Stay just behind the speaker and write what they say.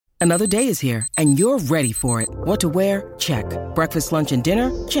Another day is here, and you're ready for it. What to wear? Check. Breakfast, lunch, and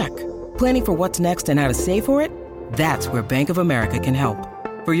dinner? Check. Planning for what's next and how to save for it? That's where Bank of America can help.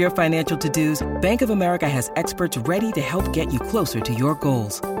 For your financial to-dos, Bank of America has experts ready to help get you closer to your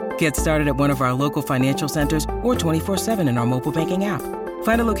goals. Get started at one of our local financial centers or 24/7 in our mobile banking app.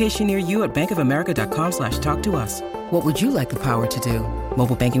 Find a location near you at bankofamerica.com/talktous. What would you like the power to do?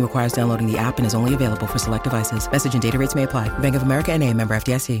 Mobile banking requires downloading the app and is only available for select devices. Message and data rates may apply. Bank of America N.A., member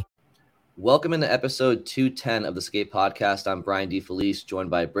FDIC. Welcome into episode 210 of the Skate Podcast. I'm Brian DeFelice,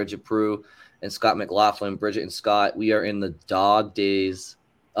 joined by Bridget Prue and Scott McLaughlin. Bridget and Scott, we are in the dog days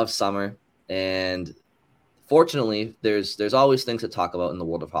of summer, and fortunately, there's always things to talk about in the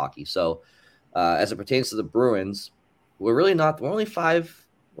world of hockey. So, as it pertains to the Bruins, we're only 5,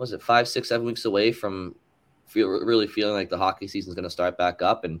 6, 7 weeks away from really feeling like the hockey season is going to start back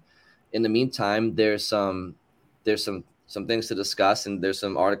up. And in the meantime, there's some things to discuss, and there's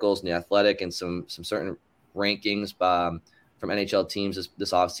some articles in The Athletic and some certain rankings from NHL teams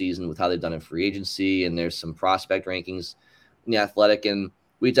this offseason with how they've done in free agency, and there's some prospect rankings in The Athletic, and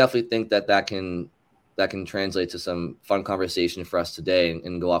we definitely think that can translate to some fun conversation for us today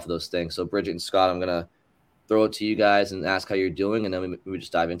and go off of those things. So Bridget and Scott, I'm going to throw it to you guys and ask how you're doing, and then we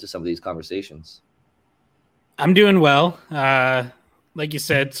just dive into some of these conversations. I'm doing well. Like you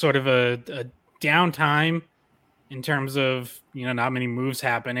said, sort of a downtime in terms of, not many moves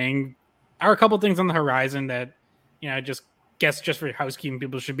happening. Are a couple things on the horizon that, just for housekeeping,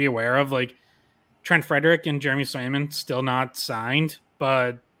 people should be aware of. Like Trent Frederick and Jeremy Swayman still not signed,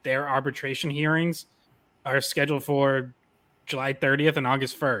 but their arbitration hearings are scheduled for July 30th and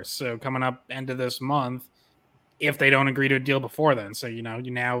August 1st. So coming up end of this month, if they don't agree to a deal before then. So, you're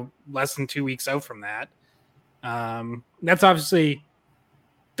now less than 2 weeks out from that. That's obviously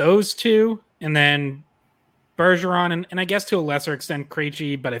those two. And then Bergeron and I guess to a lesser extent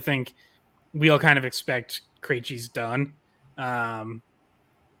Krejci, but I think we all kind of expect Krejci's done.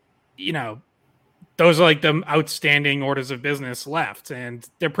 Those are like the outstanding orders of business left, and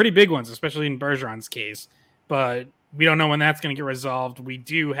they're pretty big ones, especially in Bergeron's case. But we don't know when that's going to get resolved. We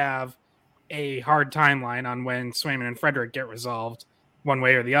do have a hard timeline on when Swayman and Frederick get resolved one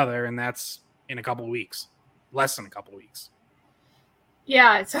way or the other, and that's in a couple of weeks, less than a couple of weeks.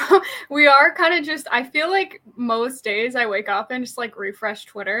 Yeah, so we are kind of just, I feel like most days I wake up and just like refresh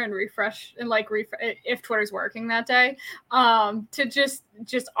Twitter and refresh if Twitter's working that day, to just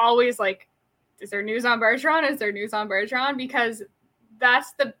always like, is there news on Bergeron? Is there news on Bergeron? Because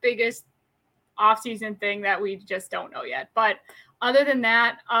that's the biggest offseason thing that we just don't know yet. But other than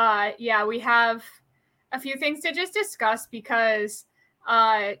that, we have a few things to just discuss because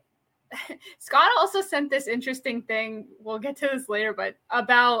Scott also sent this interesting thing. We'll get to this later, but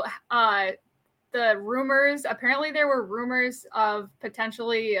about the rumors. Apparently there were rumors of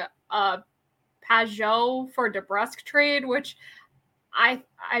potentially Pajot for DeBrusk trade, which I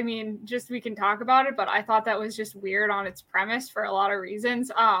mean, just we can talk about it, but I thought that was just weird on its premise for a lot of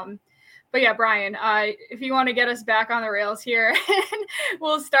reasons. But yeah, Brian, if you want to get us back on the rails here,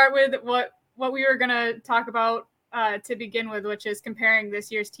 we'll start with what we were going to talk about to begin with, which is comparing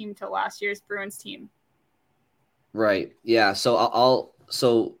this year's team to last year's Bruins team. Right. Yeah. So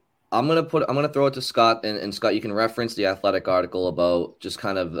I'm going to throw it to Scott, and Scott, you can reference the Athletic article about just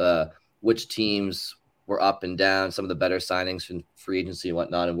kind of which teams were up and down, some of the better signings from free agency and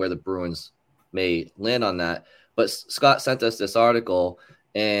whatnot, and where the Bruins may land on that. But Scott sent us this article,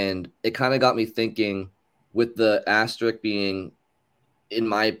 and it kind of got me thinking, with the asterisk being, in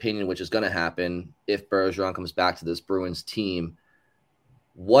my opinion, which is going to happen if Bergeron comes back to this Bruins team.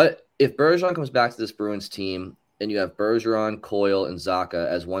 What if Bergeron comes back to this Bruins team and you have Bergeron, Coyle, and Zacha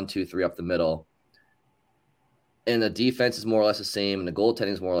as 1, 2, 3 up the middle, and the defense is more or less the same, and the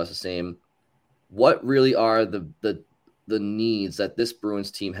goaltending is more or less the same? What really are the needs that this Bruins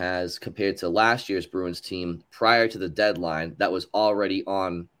team has compared to last year's Bruins team prior to the deadline that was already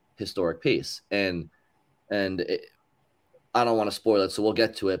on historic pace? And I don't want to spoil it, so we'll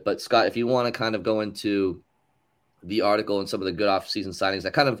get to it. But Scott, if you want to kind of go into the article and some of the good offseason signings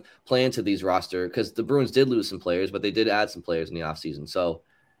that kind of play into these roster, because the Bruins did lose some players, but they did add some players in the offseason. So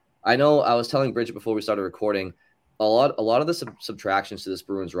I know I was telling Bridget before we started recording, a lot of the subtractions to this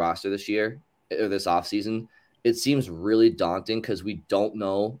Bruins roster this year, or this offseason, it seems really daunting because we don't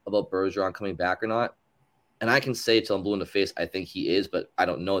know about Bergeron coming back or not. And I can say till I'm blue in the face, I think he is, but I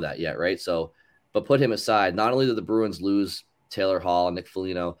don't know that yet, right? So, but put him aside, not only did the Bruins lose Taylor Hall and Nick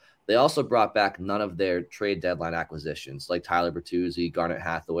Foligno, they also brought back none of their trade deadline acquisitions, like Tyler Bertuzzi, Garnet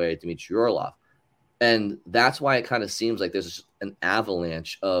Hathaway, Dmitry Orlov. And that's why it kind of seems like there's an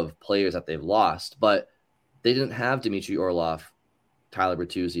avalanche of players that they've lost, but they didn't have Dmitry Orlov Tyler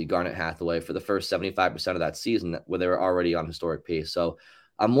Bertuzzi, Garnet Hathaway for the first 75% of that season where they were already on historic pace. So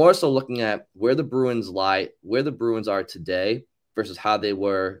I'm more so looking at where the Bruins are today versus how they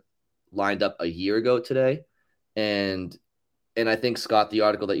were lined up a year ago today. And I think, Scott, the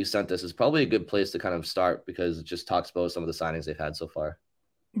article that you sent us is probably a good place to kind of start because it just talks about some of the signings they've had so far.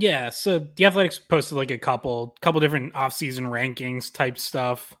 Yeah, so the Athletics posted like a couple different offseason rankings type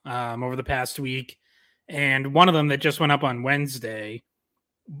stuff over the past week. And one of them that just went up on Wednesday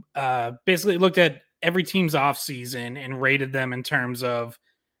basically looked at every team's offseason and rated them in terms of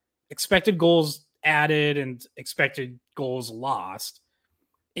expected goals added and expected goals lost.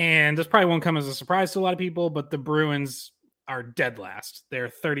 And this probably won't come as a surprise to a lot of people, but the Bruins are dead last. They're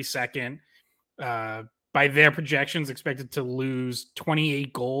 32nd. By their projections, expected to lose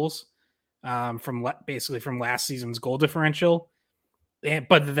 28 goals from last season's goal differential.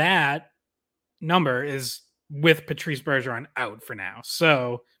 But that number is with Patrice Bergeron out for now.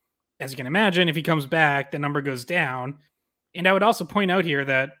 So as you can imagine, if he comes back, the number goes down. And I would also point out here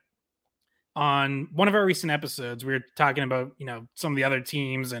that on one of our recent episodes, we were talking about, some of the other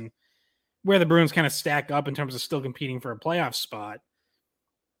teams and where the Bruins kind of stack up in terms of still competing for a playoff spot.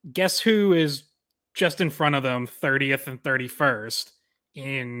 Guess who is just in front of them, 30th and 31st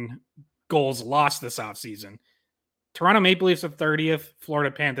in goals lost this offseason? Toronto Maple Leafs at 30th, Florida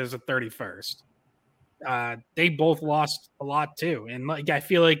Panthers at 31st. They both lost a lot too. And I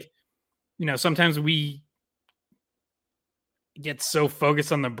feel like, sometimes we get so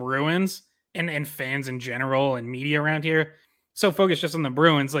focused on the Bruins and fans in general and media around here, so focused just on the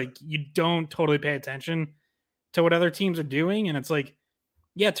Bruins, like you don't totally pay attention to what other teams are doing. And it's like,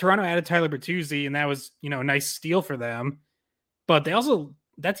 yeah, Toronto added Tyler Bertuzzi, and that was, a nice steal for them. But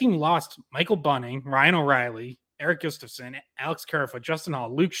that team lost Michael Bunning, Ryan O'Reilly, Eric Gustafson, Alex Kerfoot, Justin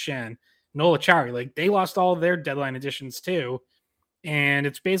Hall, Luke Shen, Nola Chari. Like they lost all of their deadline additions too. And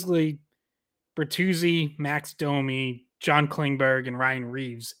it's basically Bertuzzi, Max Domi, John Klingberg, and Ryan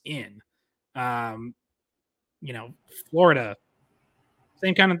Reeves in. Florida,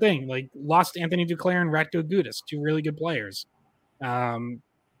 same kind of thing. Like lost Anthony Duclair and Ratko Gudas, two really good players.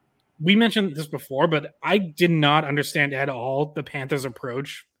 We mentioned this before, but I did not understand at all the Panthers'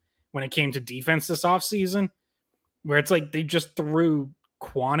 approach when it came to defense this offseason, where it's like they just threw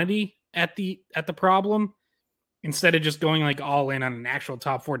quantity at the problem instead of just going like all in on an actual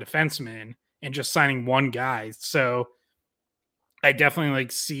top four defenseman and just signing one guy. So I definitely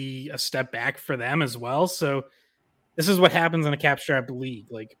see a step back for them as well. So this is what happens in a cap-strapped league.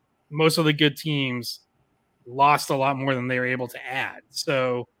 Like most of the good teams lost a lot more than they were able to add.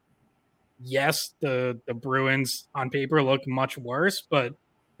 So yes, the Bruins on paper look much worse, but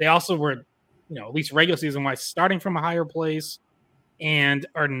they also were, at least regular season wise, starting from a higher place and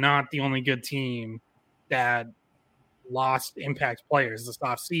are not the only good team that lost impact players this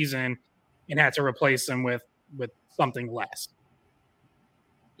off season and had to replace them with something less.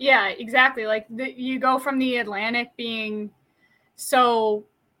 Yeah, exactly. Like you go from the Atlantic being so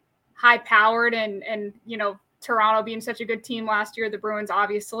high powered and Toronto being such a good team last year, the Bruins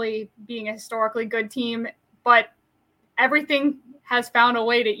obviously being a historically good team, but everything has found a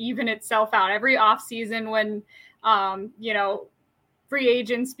way to even itself out. Every offseason when free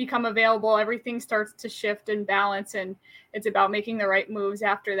agents become available, everything starts to shift and balance, and it's about making the right moves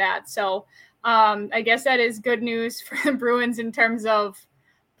after that. So I guess that is good news for the Bruins in terms of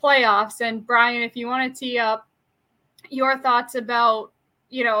playoffs. And Brian, if you want to tee up your thoughts about,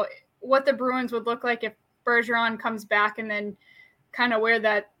 what the Bruins would look like if Bergeron comes back, and then kind of where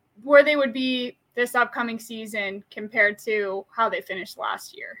they would be this upcoming season compared to how they finished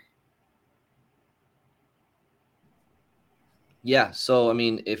last year. Yeah. So, I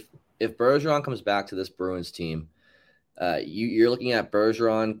mean, if Bergeron comes back to this Bruins team, you're looking at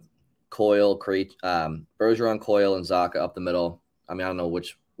Bergeron, Coyle, and Zacha up the middle. I mean, I don't know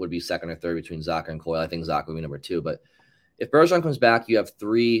which would be second or third between Zacha and Coyle. I think Zacha would be number 2. But if Bergeron comes back, you have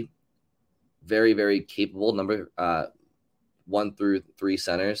 3 very, very capable number 1 through 3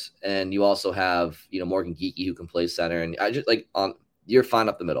 centers, and you also have Morgan Geekie who can play center. And I just you're fine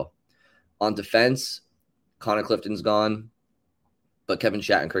up the middle. On defense, Connor Clifton's gone, but Kevin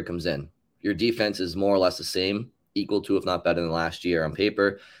Shattenkirk comes in. Your defense is more or less the same, equal to if not better than last year on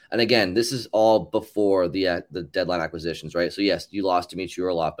paper. And again, this is all before the deadline acquisitions, right? So yes, you lost Dmitry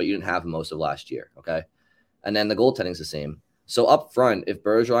Orlov, but you didn't have most of last year, okay? And then the goaltending's the same. So up front, if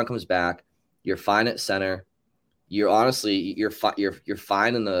Bergeron comes back, you're fine at center. You're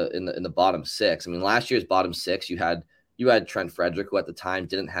fine in the bottom 6. I mean, last year's bottom 6, you had Trent Frederick, who at the time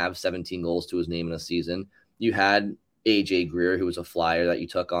didn't have 17 goals to his name in a season. You had AJ Greer, who was a flyer that you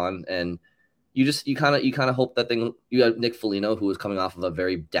took on, and you kind of hope that thing. You have Nick Foligno, who was coming off of a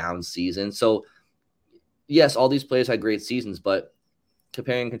very down season. So yes, all these players had great seasons, but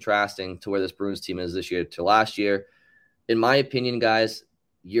comparing and contrasting to where this Bruins team is this year to last year, in my opinion, guys,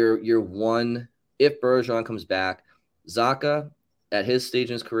 you're one. If Bergeron comes back, Zacha at his stage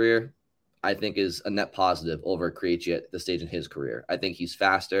in his career, I think is a net positive over Krejci at the stage in his career. I think he's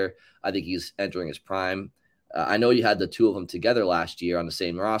faster. I think he's entering his prime. I know you had the two of them together last year on the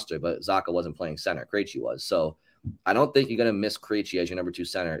same roster, but Zacha wasn't playing center. Krejci was. So I don't think you're going to miss Krejci as your number 2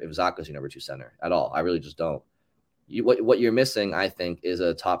 center if Zacha's your number 2 center at all. I really just don't. What you're missing, I think, is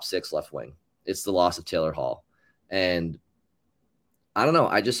a top 6 left wing. It's the loss of Taylor Hall. And I don't know.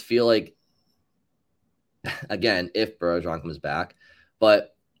 I just feel like, again, if Bergeron comes back,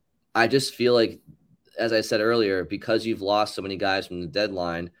 but I just feel like, as I said earlier, because you've lost so many guys from the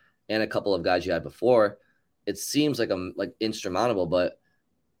deadline and a couple of guys you had before, it seems like I'm like insurmountable. But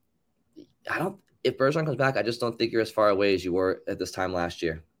if Bergeron comes back, I just don't think you're as far away as you were at this time last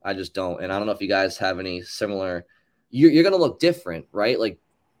year. I just don't. And I don't know if you guys have any similar. You're going to look different, right? Like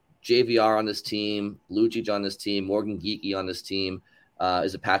JVR on this team, Lucic on this team, Morgan Geekie on this team.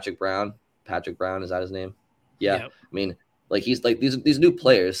 Is it Patrick Brown? Patrick Brown, is that his name? Yeah. Yep. I mean, like he's like these new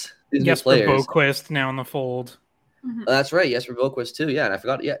players. Jesper Boquist now in the fold. Mm-hmm. That's right. Jesper Boquist too. Yeah, and I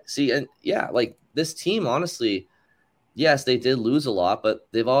forgot. Yeah, see, and yeah, like this team, honestly, yes, they did lose a lot, but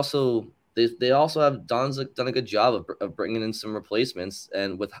they also have done a good job of bringing in some replacements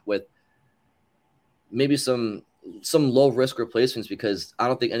and with maybe some low risk replacements, because I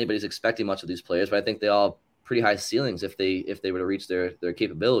don't think anybody's expecting much of these players, but I think they all have pretty high ceilings if they were to reach their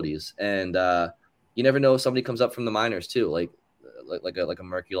capabilities. And you never know if somebody comes up from the minors too, like a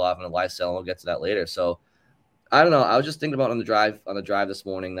Merkulov and a Lysell. We'll get to that later. So I don't know. I was just thinking about on the drive this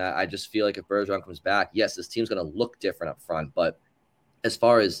morning that I just feel like if Bergeron comes back, yes, this team's going to look different up front, but as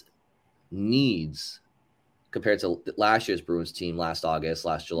far as needs compared to last year's Bruins team last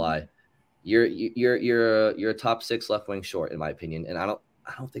July, you're a top 6 left wing short in my opinion, and I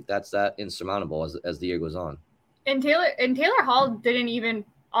don't think that's that insurmountable as the year goes on. And Taylor Hall didn't even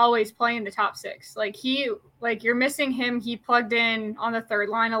always play in the top 6. You're missing him. He plugged in on the third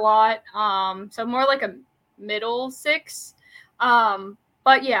line a lot. So more like a middle 6.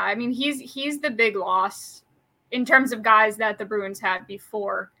 But yeah, I mean, he's the big loss in terms of guys that the Bruins had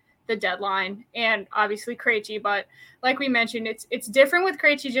before the deadline, and obviously Krejci. But like we mentioned, it's different with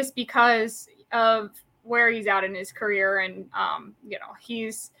Krejci just because of where he's at in his career, and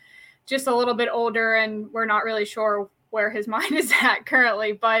he's just a little bit older, and we're not really sure where his mind is at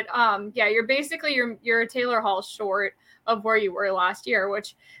currently. But you're a Taylor Hall short of where you were last year,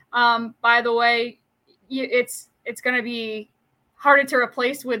 which by the way, it's going to be harder to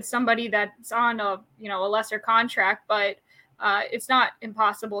replace with somebody that's on a lesser contract, but it's not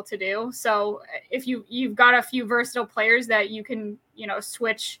impossible to do. So if you've got a few versatile players that you can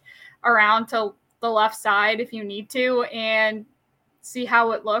switch around to the left side if you need to and see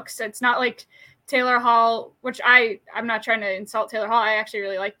how it looks. It's not like Taylor Hall, which I'm not trying to insult Taylor Hall. I actually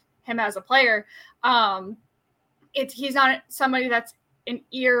really like him as a player. He's not somebody that's an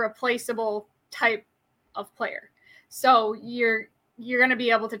irreplaceable type of player. So you're going to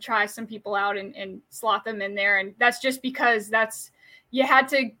be able to try some people out and slot them in there. And that's just because you had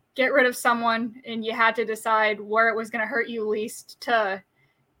to get rid of someone and you had to decide where it was going to hurt you least to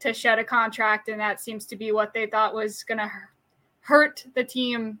shed a contract. And that seems to be what they thought was going to hurt the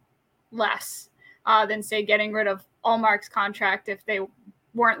team less than, say, getting rid of Ullmark's contract if they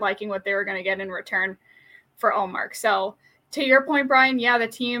weren't liking what they were going to get in return for Ullmark. So to your point, Brian, yeah, the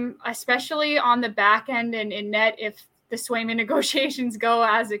team, especially on the back end and in net, if the Swayman negotiations go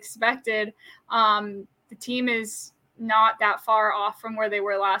as expected, the team is not that far off from where they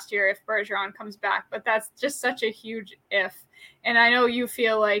were last year if Bergeron comes back. But that's just such a huge if. And I know you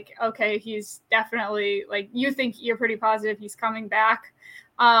feel like, okay, he's definitely, like, you think you're pretty positive he's coming back.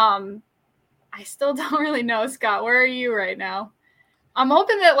 I still don't really know, Scott. Where are you right now? I'm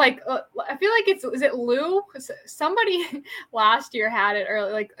hoping that, I feel like is it Lou? Somebody last year had it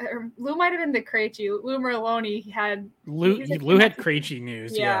early. Lou might have been the Krejci. Lou Merloni had. Lou had Krejci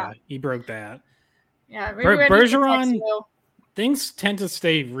news. Yeah, he broke that. Yeah, Bergeron. Things tend to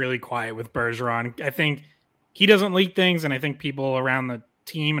stay really quiet with Bergeron. I think he doesn't leak things, and I think people around the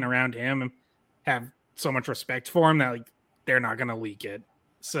team and around him have so much respect for him that they're not going to leak it.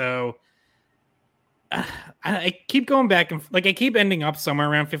 So. I keep going back and I keep ending up somewhere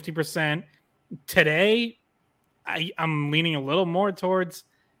around 50%. Today, I'm leaning a little more towards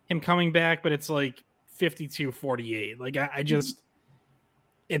him coming back, but it's 52-48. I just,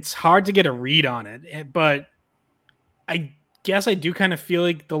 it's hard to get a read on it. But I guess I do kind of feel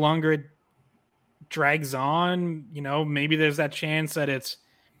like the longer it drags on, maybe there's that chance that it's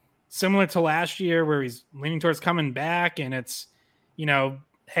similar to last year where he's leaning towards coming back, and it's,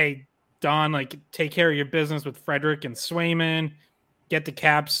 hey, Don, like, take care of your business with Frederick and Swayman, get the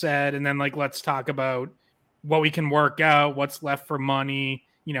cap set, and then, like, let's talk about what we can work out, what's left for money,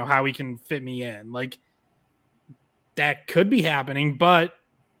 how we can fit me in. Like, that could be happening, but,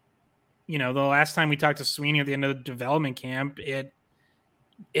 the last time we talked to Sweeney at the end of the development camp,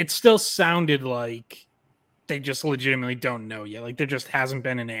 it still sounded like they just legitimately don't know yet. Like, there just hasn't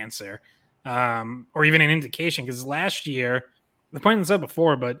been an answer or even an indication. Because last year, I pointed this out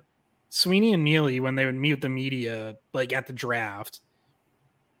before, but Sweeney and Neely, when they would meet with the media, like at the draft,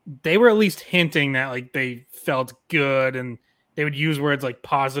 they were at least hinting that like they felt good, and they would use words like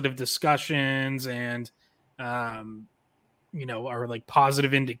positive discussions and, or like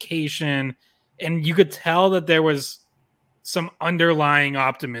positive indication. And you could tell that there was some underlying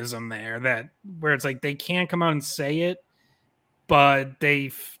optimism there, that where it's like they can't come out and say it, but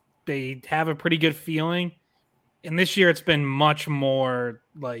they have a pretty good feeling. And this year it's been much more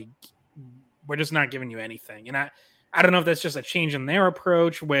like, we're just not giving you anything. And I don't know if that's just a change in their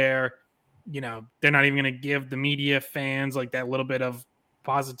approach where, they're not even going to give the media fans like that little bit of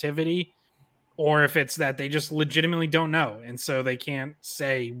positivity, or if it's that they just legitimately don't know. And so they can't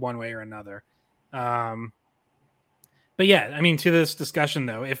say one way or another. But yeah, I mean, to this discussion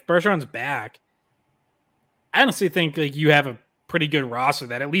though, if Bergeron's back, I honestly think like you have a pretty good roster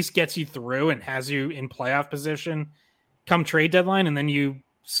that at least gets you through and has you in playoff position come trade deadline, and then you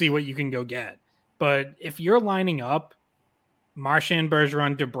see what you can go get. But if you're lining up Marchand,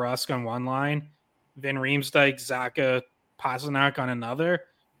 Bergeron, DeBrusk on one line, Van Riemsdyk, Zacha, Pasternak on another,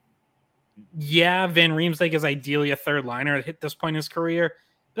 yeah, Van Riemsdyk is ideally a third liner at this point in his career,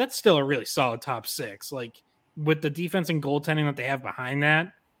 but that's still a really solid top six. Like, with the defense and goaltending that they have behind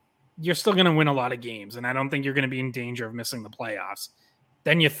that, you're still going to win a lot of games, and I don't think you're going to be in danger of missing the playoffs.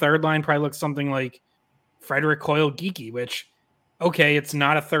 Then your third line probably looks something like Frederick, Coyle, Geekie, which, okay, it's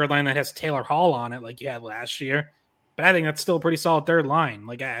not a third line that has Taylor Hall on it like you had last year, but I think that's still a pretty solid third line.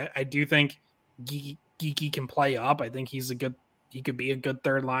 Like, I do think Geekie can play up. I think he could be a good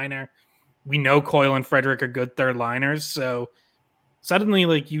third liner. We know Coyle and Frederick are good third liners, so suddenly,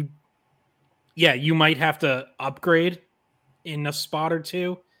 like, you might have to upgrade in a spot or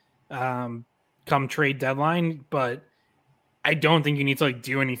two come trade deadline, but I don't think you need to like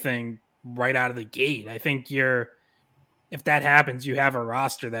do anything right out of the gate. I think if that happens, you have a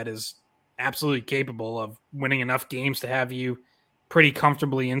roster that is absolutely capable of winning enough games to have you pretty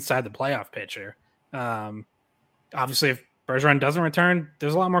comfortably inside the playoff picture. Obviously, if Bergeron doesn't return,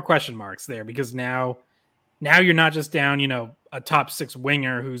 there's a lot more question marks there, because now you're not just down, a top six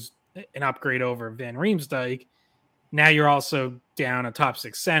winger who's an upgrade over Van Riemsdyk. Now you're also down a top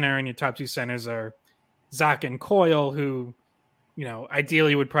six center, and your top two centers are Zacha and Coyle, who,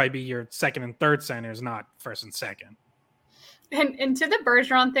 ideally would probably be your second and third centers, not first and second. And to the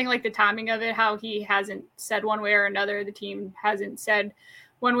Bergeron thing, like the timing of it, how he hasn't said one way or another, the team hasn't said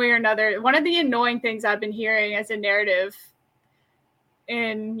one way or another. One of the annoying things I've been hearing as a narrative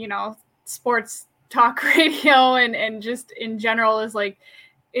in, sports talk radio and just in general is like,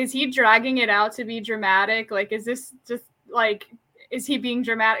 is he dragging it out to be dramatic? Like, is this just like, is he being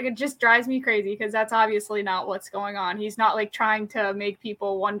dramatic? It just drives me crazy, because that's obviously not what's going on. He's not like trying to make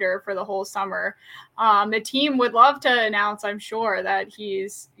people wonder for the whole summer. The team would love to announce, I'm sure, that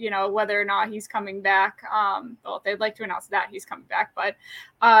he's, whether or not he's coming back. Well, they'd like to announce that he's coming back, but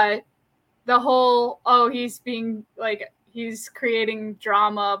the whole, he's being like, he's creating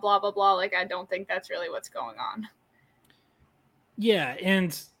drama, blah, blah, blah. Like, I don't think that's really what's going on. Yeah.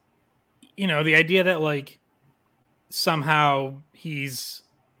 And, the idea that like somehow he's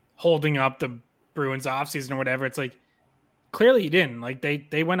holding up the Bruins offseason or whatever, it's like, clearly he didn't. Like,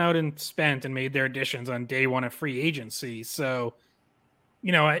 they went out and spent and made their additions on day one of free agency. So,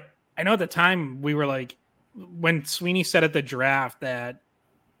 I know at the time we were like, when Sweeney said at the draft that,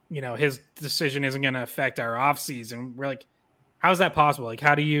 his decision isn't going to affect our offseason, we're like, how is that possible? Like,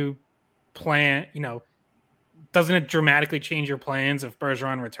 how do you plan, doesn't it dramatically change your plans if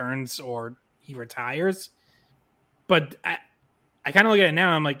Bergeron returns or he retires? But I kind of look at it now,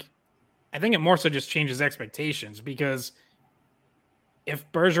 and I'm like, I think it more so just changes expectations, because if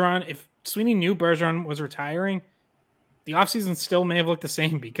Sweeney knew Bergeron was retiring, the offseason still may have looked the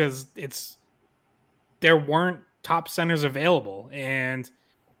same, because there weren't top centers available, and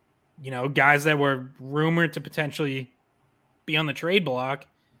guys that were rumored to potentially be on the trade block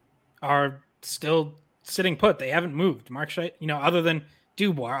are still sitting put. They haven't moved. Mark Scheifele, other than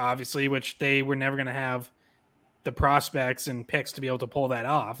Dubois, obviously, which they were never going to have the prospects and picks to be able to pull that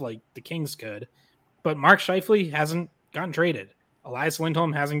off like the Kings could. But Mark Scheifele hasn't gotten traded. Elias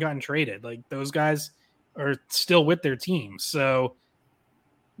Lindholm hasn't gotten traded. Like, those guys are still with their teams. So,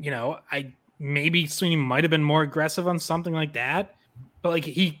 maybe Sweeney might have been more aggressive on something like that, but like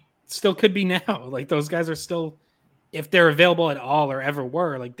he still could be now. Like, those guys are still, if they're available at all or ever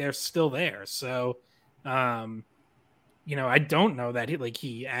were, like, they're still there. So, I don't know that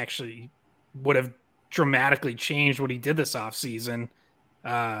he actually would have dramatically changed what he did this offseason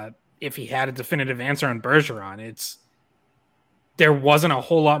if he had a definitive answer on Bergeron. There wasn't a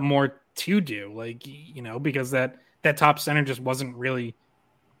whole lot more to do, because that top center just wasn't really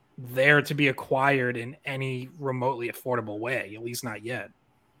there to be acquired in any remotely affordable way, at least not yet.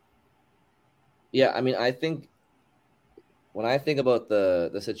 Yeah, I mean, I think when I think about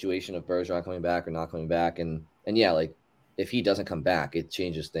the situation of Bergeron coming back or not coming back, and yeah, like, if he doesn't come back, it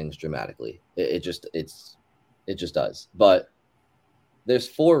changes things dramatically. It just does. But there's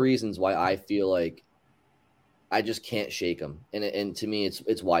 4 reasons why I feel like I just can't shake him, and to me,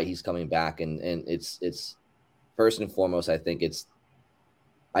 it's why he's coming back, and it's first and foremost, I think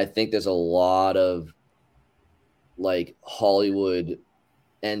there's a lot of like Hollywood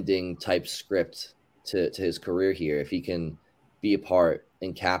ending type script to his career here. If he can be a part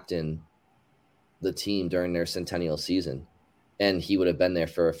and captain the team during their centennial season, and he would have been there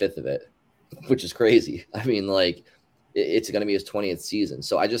for a fifth of it, which is crazy. I mean, like, it's going to be his 20th season.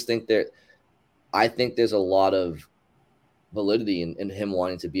 So I just think there's a lot of validity in him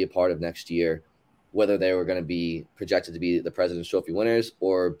wanting to be a part of next year, whether they were going to be projected to be the President's Trophy winners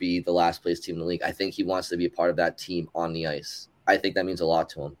or be the last place team in the league. I think he wants to be a part of that team on the ice. I think that means a lot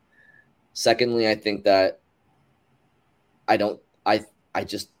to him. Secondly, I think that I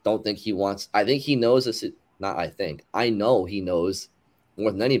just don't think he wants, I think he knows this. I know he knows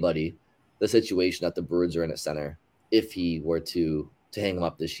more than anybody the situation that the Bruins are in at center if he were to hang him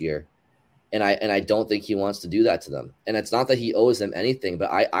up this year. And I don't think he wants to do that to them. And it's not that he owes them anything, but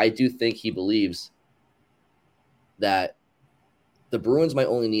I do think he believes that the Bruins might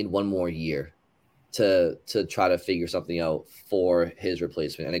only need one more year to try to figure something out for his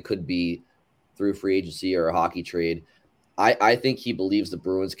replacement. And it could be through free agency or a hockey trade. I think he believes the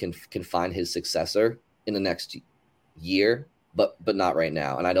Bruins can find his successor in the next year, but not right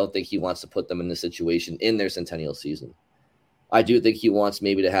now. And I don't think he wants to put them in this situation in their centennial season. I do think he wants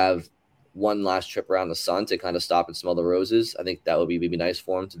maybe to have one last trip around the sun to kind of stop and smell the roses. I think that would be maybe nice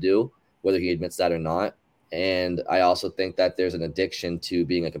for him to do, whether he admits that or not. And I also think that there's an addiction to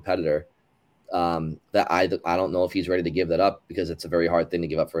being a competitor that I don't know if he's ready to give that up, because it's a very hard thing to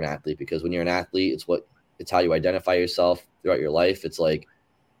give up for an athlete, because when you're an athlete, it's how you identify yourself throughout your life. It's like,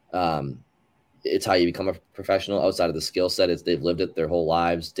 it's how you become a professional outside of the skill set. They've lived it their whole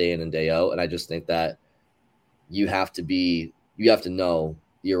lives, day in and day out. And I just think that you have to know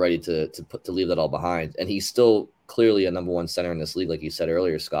you're ready to leave that all behind. And he's still clearly a number one center in this league, like you said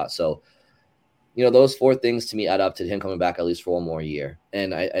earlier, Scott. So, those 4 things to me add up to him coming back at least for one more year.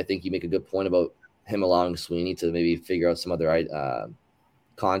 And I think you make a good point about him allowing Sweeney to maybe figure out some other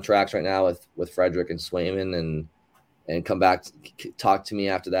contracts right now with Frederick and Swayman and come back, talk to me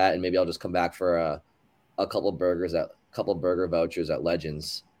after that. And maybe I'll just come back for a couple burger vouchers at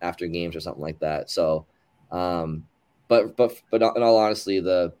Legends after games or something like that. So, but in all honesty,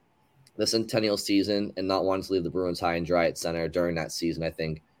 the centennial season and not wanting to leave the Bruins high and dry at center during that season, I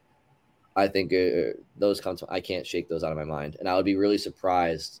think those come to, I can't shake those out of my mind. And I would be really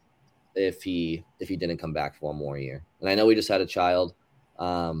surprised if he didn't come back for one more year. And I know we just had a child,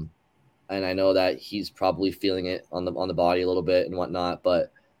 and I know that he's probably feeling it on the body a little bit and whatnot,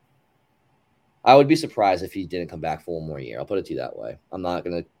 but I would be surprised if he didn't come back for one more year. I'll put it to you that way. I'm not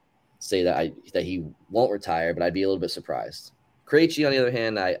going to say that he won't retire, but I'd be a little bit surprised. Krejci, on the other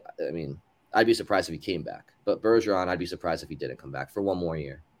hand, I mean, I'd be surprised if he came back. But Bergeron, I'd be surprised if he didn't come back for one more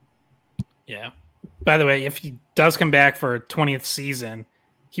year. Yeah. By the way, if he does come back for a 20th season,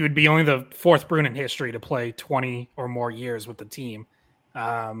 he would be only the 4th Bruin in history to play 20 or more years with the team.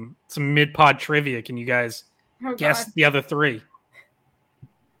 Some mid-pod trivia. Can you guys guess the other 3?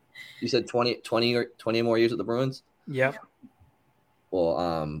 You said 20 more years with the Bruins? Yep.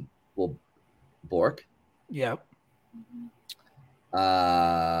 Well, Bork? Yep.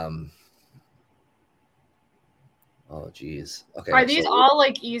 Oh, geez. Okay. Are these all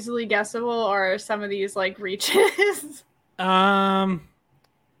like easily guessable, or are some of these like reaches?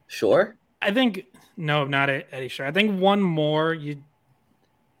 Sure. I think no, not Eddie. Sure. I think one more you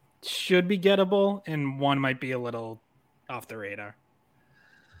should be gettable, and one might be a little off the radar,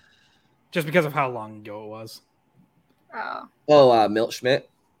 just because of how long ago it was. Milt Schmidt.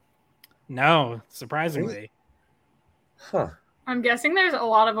 No, surprisingly. Huh. I'm guessing there's a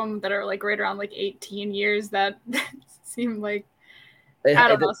lot of them that are like right around like 18 years that seem like I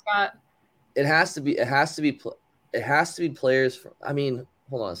don't know, Scott. It has to be players from, I mean,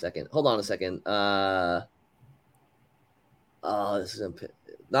 hold on a second. This is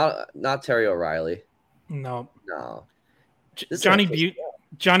not Terry O'Reilly. No. Johnny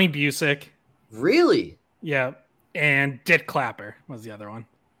Busick. Really? Yeah. And Dick Clapper was the other one.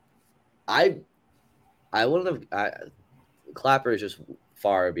 I wouldn't have. Clapper is just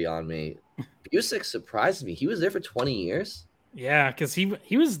far beyond me. Busick surprised me. He was there for 20 years. Yeah, because he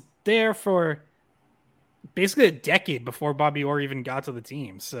was there for basically a decade before Bobby Orr even got to the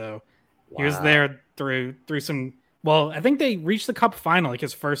team. So he was there through some. Well, I think they reached the Cup final like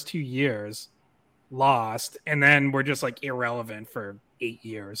his first 2 years, lost, and then were just like irrelevant for 8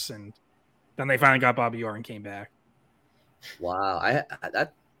 years, and then they finally got Bobby Orr and came back. Wow,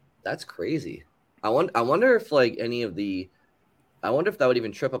 that's crazy. I wonder if like I wonder if that would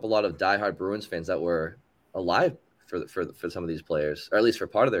even trip up a lot of diehard Bruins fans that were alive for some of these players, or at least for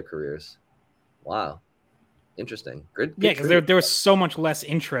part of their careers. Wow, interesting. Good yeah, because there was so much less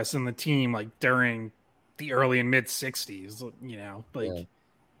interest in the team like during the early and mid 60s. You know, like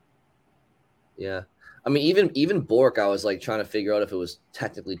yeah. I mean, even Bork, I was like trying to figure out if it was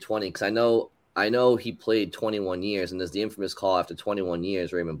technically 20 because I know he played 21 years, and there's the infamous call after 21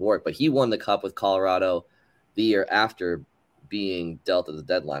 years, Raymond Bork, but he won the Cup with Colorado the year after being dealt at the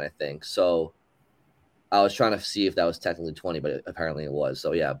deadline, I think. So I was trying to see if that was technically 20, but apparently it was.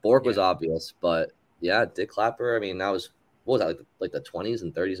 So yeah, Bork was obvious, but yeah, Dick Clapper, I mean, that was, what was that, like the 20s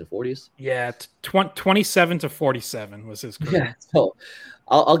and 30s and 40s? Yeah, 27 to 47 was his career. Yeah, so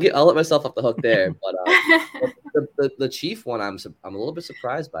I'll let myself off the hook there, but the Chief one, I'm a little bit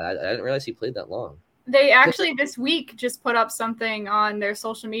surprised by. I didn't realize he played that long. They actually this week just put up something on their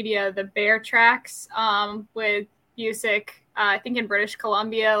social media, the bear tracks with Busick, I think in British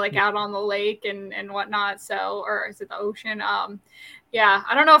Columbia, like out on the lake and whatnot. So, or is it the ocean? Yeah,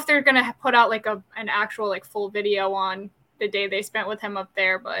 I don't know if they're gonna put out like an actual like full video on the day they spent with him up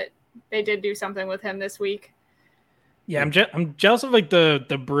there, but they did do something with him this week. Yeah, I'm jealous of like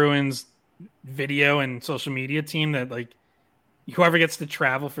the Bruins video and social media team that like whoever gets to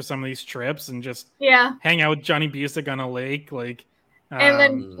travel for some of these trips and just hang out with Johnny Busick on a lake, like and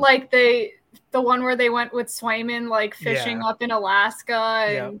then like the one where they went with Swayman like fishing up in Alaska,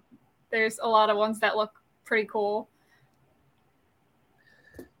 and there's a lot of ones that look pretty cool.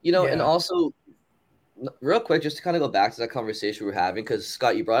 You know, and also real quick, just to kind of go back to that conversation we were having, because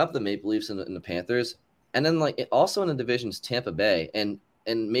Scott, you brought up the Maple Leafs and the Panthers, and then like also in the divisions, Tampa Bay, and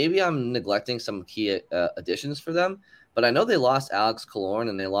maybe I'm neglecting some key additions for them, but I know they lost Alex Killorn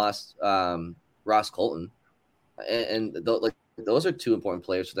and they lost Ross Colton, and those are two important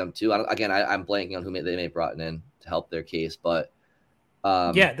players for them too. I'm blanking on who they may have brought in to help their case, but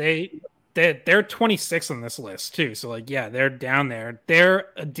they're 26 on this list too. So like, yeah, they're down there. Their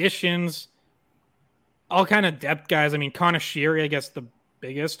additions, all kind of depth guys. I mean, Connor Sheary, I guess the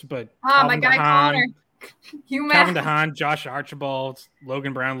biggest, but my guy Connor, Calvin DeHaan, Josh Archibald,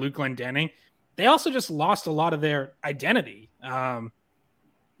 Logan Brown, Luke Glendening. They also just lost a lot of their identity. You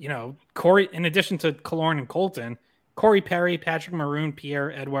know, Corey, in addition to Killorn and Colton, Corey Perry, Patrick Maroon,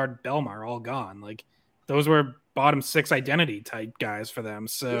 Pierre-Edouard Bellemare, all gone. Like those were bottom six identity type guys for them.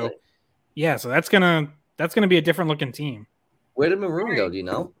 So so that's gonna be a different looking team. Where did Maroon go? Do you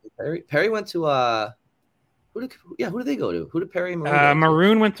know? Perry went to who did they go to? Who did Perry and Maroon go to?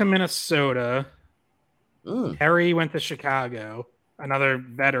 Maroon went to Minnesota. Perry went to Chicago. Another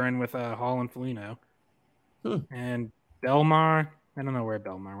veteran with Hall and Foligno. And Bellemare, I don't know where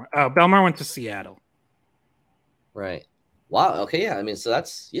Bellemare went. Oh, Bellemare went to Seattle. Right. Wow. Okay. Yeah. I mean, so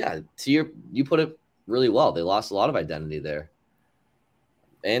that's you put it really well. They lost a lot of identity there,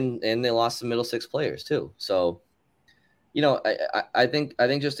 and they lost some middle six players too. So, you know, I think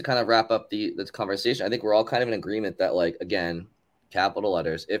just to kind of wrap up the conversation, I think we're all kind of in agreement that, like, again, capital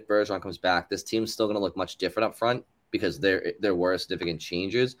letters, if Bergeron comes back, this team's still going to look much different up front because there were significant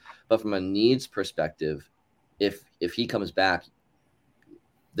changes. But from a needs perspective, if he comes back,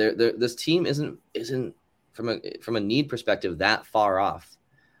 this team isn't from a need perspective that far off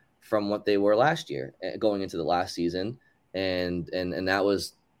from what they were last year going into the last season. And that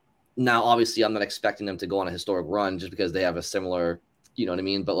was, now obviously I'm not expecting them to go on a historic run just because they have a similar, you know what I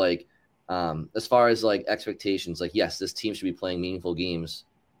mean? But like, as far as like expectations, like, yes, this team should be playing meaningful games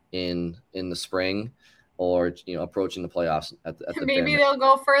in the spring, or, you know, approaching the playoffs at the maybe they'll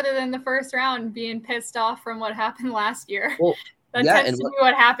go further than the first round, being pissed off from what happened last year. Well, that tends to be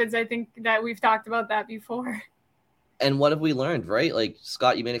what happens. I think that we've talked about that before. And what have we learned, right? Like,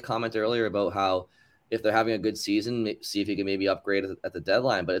 Scott, you made a comment earlier about how, if they're having a good season, see if you can maybe upgrade at the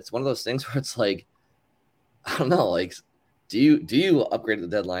deadline. But it's one of those things where it's like, I don't know, like, do you upgrade at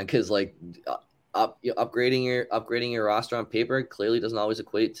the deadline? Because like upgrading your roster on paper clearly doesn't always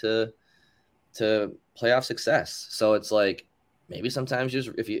equate to playoff success. So it's like maybe sometimes just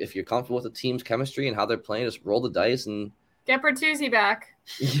if you're comfortable with the team's chemistry and how they're playing, just roll the dice and get Bertuzzi back.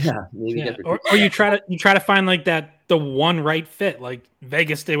 Yeah, maybe yeah. Or you try to find like the one right fit, like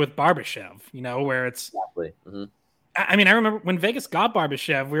Vegas did with Barbashev, where it's exactly. Mm-hmm. I mean, I remember when Vegas got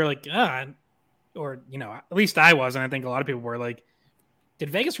Barbashev, we were like, or at least I was, and I think a lot of people were like, did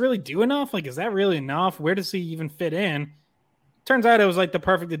Vegas really do enough? Like, is that really enough? Where does he even fit in? Turns out it was like the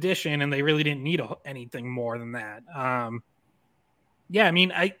perfect addition, and they really didn't need anything more than that. Yeah, I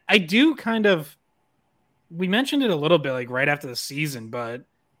mean, I do kind of. We mentioned it a little bit like right after the season, but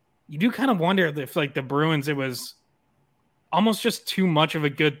you do kind of wonder if like the Bruins, it was almost just too much of a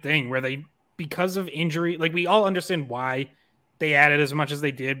good thing where they, because of injury, like we all understand why they added as much as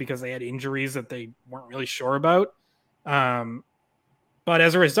they did because they had injuries that they weren't really sure about. But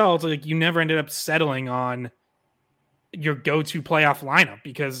as a result, like you never ended up settling on your go-to playoff lineup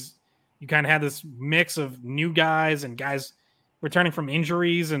because you kind of had this mix of new guys and guys returning from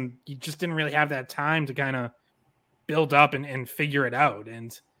injuries, and you just didn't really have that time to kind of build up and figure it out.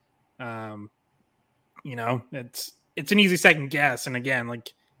 And, it's an easy second guess. And again,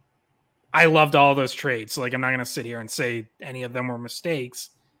 like I loved all those trades. So like, I'm not going to sit here and say any of them were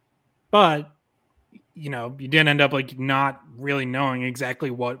mistakes, but you did end up like not really knowing exactly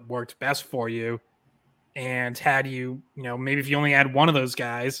what worked best for you. And had you, maybe if you only had one of those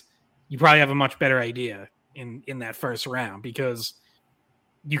guys, you probably have a much better idea in that first round because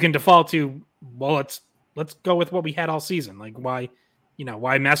you can default to, well, let's go with what we had all season. Like why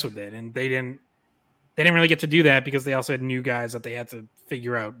mess with it? And they didn't really get to do that because they also had new guys that they had to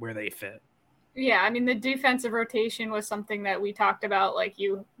figure out where they fit. Yeah, I mean, the defensive rotation was something that we talked about. Like,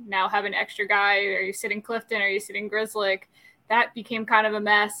 you now have an extra guy. Are you sitting Clifton? Are you sitting Grzelcyk? That became kind of a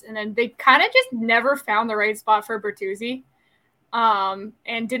mess. And then they kind of just never found the right spot for Bertuzzi and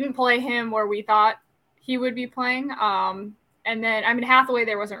didn't play him where we thought he would be playing. And then, I mean, Hathaway,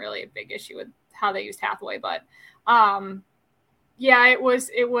 there wasn't really a big issue with how they used Hathaway. But, yeah, it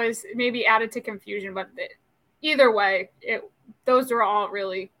was maybe added to confusion. But either way, those were all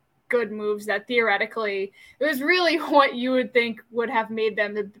really good moves that theoretically it was really what you would think would have made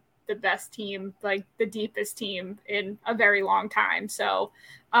them the best team, like the deepest team in a very long time. So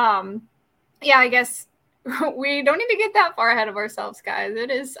yeah, I guess we don't need to get that far ahead of ourselves, guys.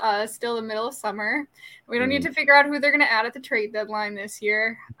 It is still the middle of summer. We don't need to figure out who they're going to add at the trade deadline this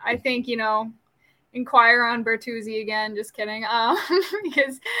year. I think, inquire on Bertuzzi again. Just kidding.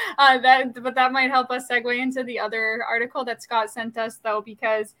 Because that might help us segue into the other article that Scott sent us, though,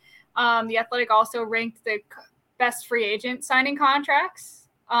 because the Athletic also ranked the best free agent signing contracts,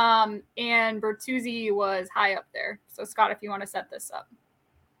 and Bertuzzi was high up there. So, Scott, if you want to set this up.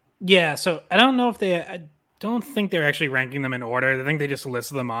 Yeah, so I don't think they're actually ranking them in order. I think they just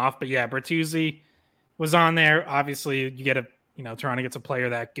listed them off. But yeah, Bertuzzi was on there. Obviously, you get Toronto gets a player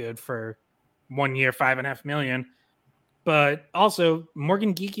that good for 1 year, $5.5 million. But also,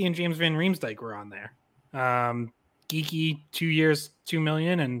 Morgan Geekie and James Van Riemsdyk were on there. Geekie 2 years, $2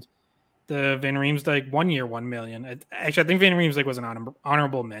 million, and the Van Riemsdyk 1 year, $1 million. Actually, I think Van Riemsdyk was an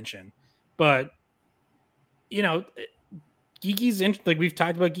honorable mention. But Geekie's like we've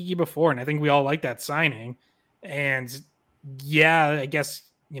talked about Geekie before, and I think we all like that signing. And yeah, I guess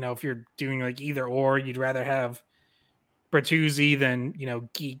if you're doing like either or, you'd rather have Bertuzzi than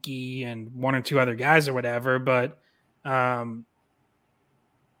Geekie and one or two other guys or whatever. But Geekie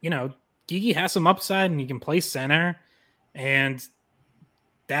has some upside and he can play center, and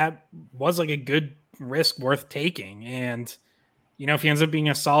that was like a good risk worth taking. And if he ends up being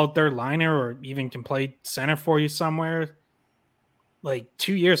a solid third liner or even can play center for you somewhere, like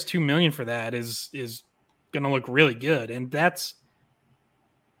 2 years, $2 million for that is going to look really good. And that's,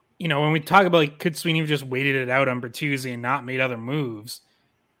 when we talk about like, could Sweeney have just waited it out on Bertuzzi and not made other moves?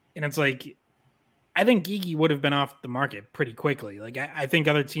 And it's like, I think Geekie would have been off the market pretty quickly. Like, I think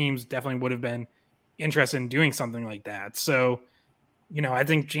other teams definitely would have been interested in doing something like that. So, I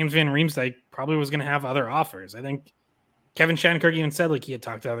think James Van Riemsdyk probably was going to have other offers. I think Kevin Shattenkirk even said like he had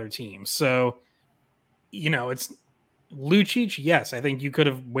talked to other teams. So, it's Lucic. Yes, I think you could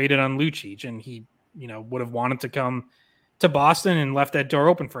have waited on Lucic and he, would have wanted to come to Boston and left that door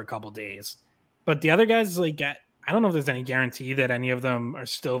open for a couple days. But the other guys, like, I don't know if there's any guarantee that any of them are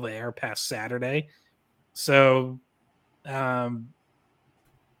still there past Saturday. So, yeah,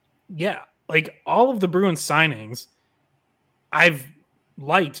 like all of the Bruins signings, I've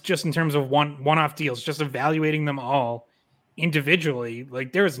light just in terms of one-off deals, just evaluating them all individually.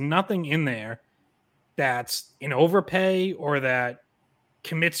 Like there is nothing in there that's an overpay or that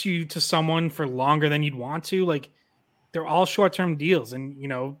commits you to someone for longer than you'd want to. Like they're all short-term deals. And,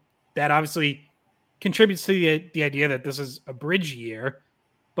 that obviously contributes to the idea that this is a bridge year,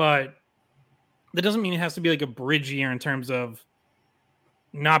 but that doesn't mean it has to be like a bridge year in terms of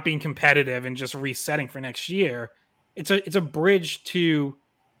not being competitive and just resetting for next year. It's a bridge to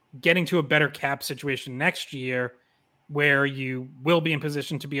getting to a better cap situation next year where you will be in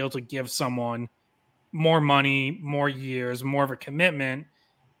position to be able to give someone more money, more years, more of a commitment.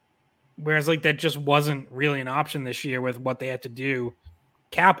 Whereas like that just wasn't really an option this year with what they had to do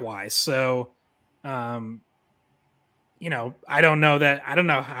cap wise. So, I don't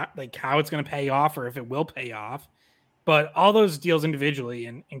know how it's going to pay off or if it will pay off, but all those deals individually,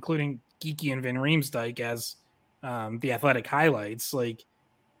 and including Geeky and Van Riemsdyk as the Athletic highlights, like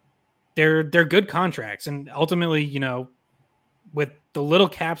they're good contracts. And ultimately, with the little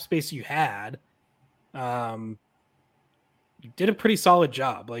cap space you had, you did a pretty solid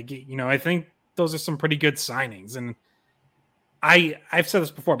job. Like, I think those are some pretty good signings. And I've said this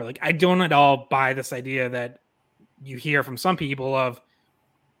before, but like, I don't at all buy this idea that you hear from some people of,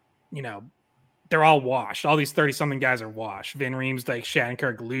 they're all washed. All these 30-something guys are washed. Van Riemsdyk,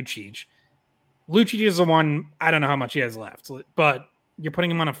 Shattenkirk, Lucic. Lucic is the one, I don't know how much he has left, but you're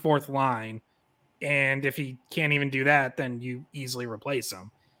putting him on a fourth line. And if he can't even do that, then you easily replace him.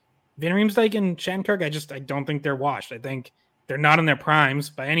 Van Riemsdyk and Shattenkirk, I don't think they're washed. I think they're not in their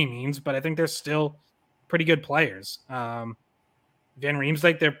primes by any means, but I think they're still pretty good players. Van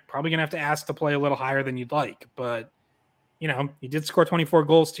Riemsdyk, they're probably going to have to ask to play a little higher than you'd like, but he did score 24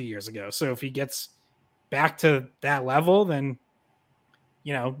 goals 2 years ago. So if he gets back to that level, then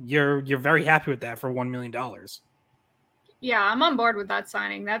you're very happy with that for $1 million. Yeah, I'm on board with that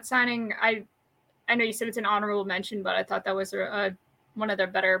signing. That signing, I know you said it's an honorable mention, but I thought that was one of their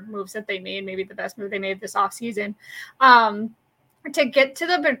better moves that they made, maybe the best move they made this offseason. To get to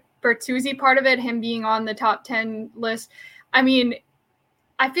the Bertuzzi part of it, him being on the top 10 list, I mean,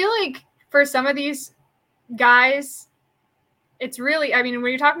 I feel like for some of these guys, it's really, I mean,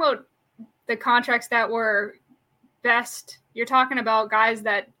 when you're talking about the contracts that were best, you're talking about guys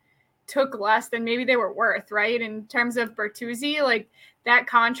that took less than maybe they were worth, right? In terms of Bertuzzi, like that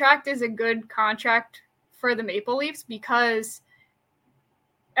contract is a good contract for the Maple Leafs because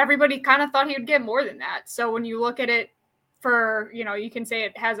everybody kind of thought he would get more than that. So when you look at it for, you can say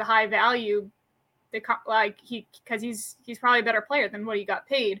it has a high value, because he's probably a better player than what he got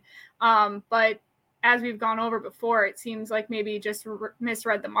paid. But as we've gone over before, it seems like maybe just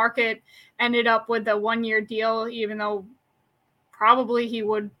misread the market, ended up with a 1-year deal, even though probably he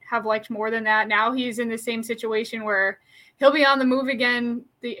would have liked more than that. Now he's in the same situation where he'll be on the move again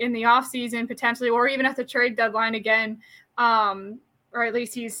in the offseason potentially, or even at the trade deadline again. Or at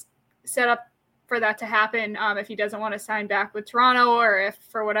least he's set up for that to happen if he doesn't want to sign back with Toronto, or if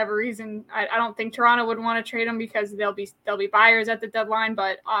for whatever reason, I don't think Toronto would want to trade him because they'll be buyers at the deadline.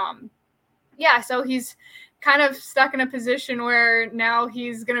 But so he's kind of stuck in a position where now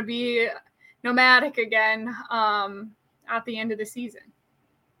he's going to be nomadic again at the end of the season.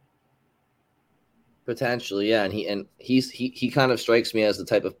 Potentially, yeah, and he kind of strikes me as the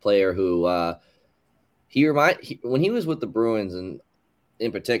type of player who when he was with the Bruins, and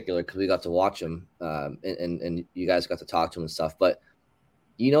in particular because we got to watch him and you guys got to talk to him and stuff. But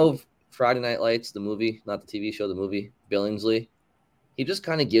Friday Night Lights, the movie, not the TV show, the movie, Billingsley. He just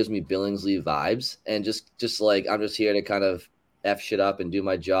kind of gives me Billingsley vibes, and just like I'm just here to kind of F shit up and do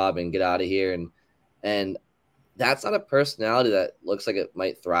my job and get out of here, and that's not a personality that looks like it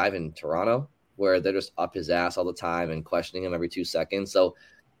might thrive in Toronto, where they're just up his ass all the time and questioning him every 2 seconds. So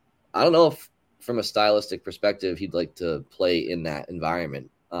I don't know if from a stylistic perspective he'd like to play in that environment.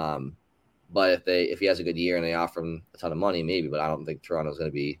 But if he has a good year and they offer him a ton of money, maybe, but I don't think Toronto's going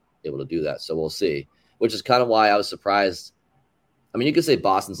to be able to do that. So we'll see, which is kind of why I was surprised. I mean, you could say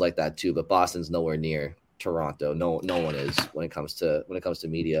Boston's like that too, but Boston's nowhere near Toronto. No one is when it comes to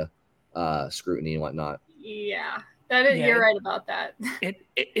media scrutiny and whatnot. Yeah, you're right about that.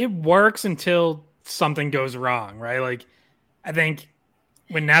 It works until something goes wrong, right? Like I think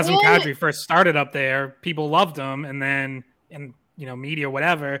when Nazem Kadri first started up there, people loved him, and then media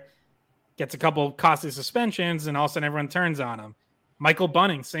whatever gets a couple costly suspensions, and all of a sudden everyone turns on him. Michael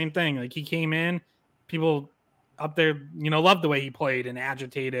Bunning, same thing. Like he came in, people up there, loved the way he played and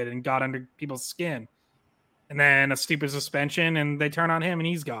agitated and got under people's skin. And then a stupid suspension and they turn on him and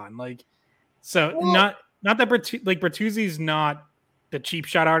he's gone. Like, so not that Bertuzzi's not the cheap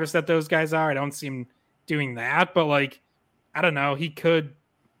shot artist that those guys are. I don't see him doing that, but like I don't know, he could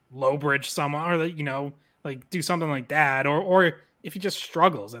low bridge someone or, you know, like do something like that. Or if he just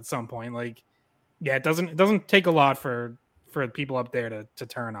struggles at some point, like, yeah, it doesn't take a lot for people up there to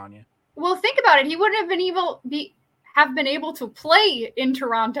turn on you. Well, think about it. He wouldn't have been able to play in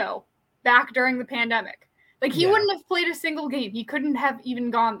Toronto back during the pandemic. Like, he wouldn't have played a single game. He couldn't have even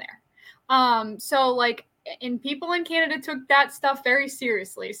gone there. So like, and people in Canada took that stuff very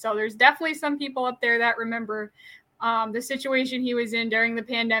seriously. So there's definitely some people up there that remember the situation he was in during the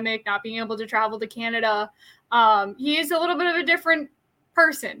pandemic, not being able to travel to Canada. He is a little bit of a different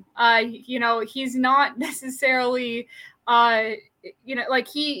person. You know, he's not necessarily, you know, like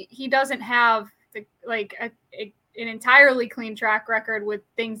he doesn't have an entirely clean track record with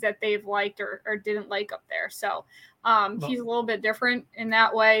things that they've liked or didn't like up there. So he's a little bit different in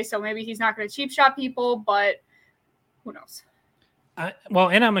that way. So maybe he's not going to cheap shot people, but who knows? Well,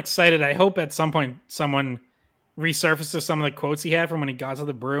 and I'm excited. I hope at some point someone resurfaces some of the quotes he had from when he got to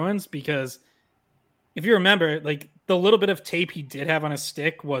the Bruins, because if you remember, like, the little bit of tape he did have on his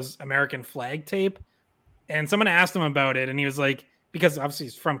stick was American flag tape. And someone asked him about it, and he was like, because obviously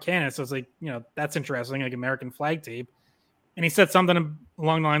he's from Canada, so it's like, you know, that's interesting, like American flag tape. And he said something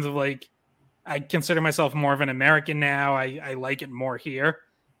along the lines of like, I consider myself more of an American now. I like it more here.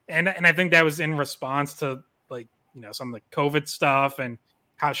 And I think that was in response to, like, you know, some of the COVID stuff and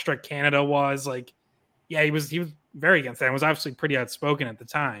how strict Canada was. Like, yeah, he was very against that and was obviously pretty outspoken at the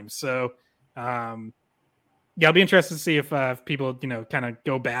time. So, yeah, I'll be interested to see if people, you know, kind of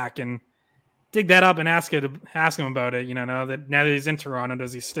go back and dig that up and ask him about it. You know, now that he's in Toronto,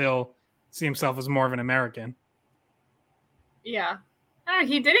 does he still see himself as more of an American? Yeah, I don't know,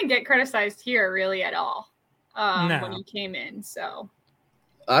 he didn't get criticized here really at all when he came in. So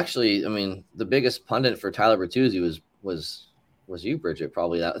actually, I mean, the biggest pundit for Tyler Bertuzzi was you, Bridget.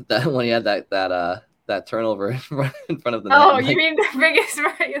 Probably that when he had that turnover in front of the net. Oh, you mean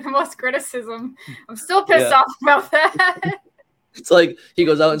the most criticism? I'm still pissed off about that. It's like he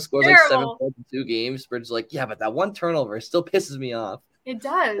goes out and scores like 7 points in 2 games. Bridget's like, yeah, but that one turnover still pisses me off. It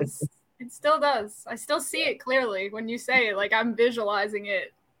does. It still does. I still see it clearly when you say it. Like, I'm visualizing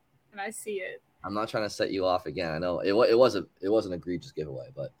it, and I see it. I'm not trying to set you off again. I know it was an egregious giveaway,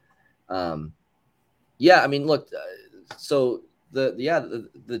 but yeah. I mean, look. So the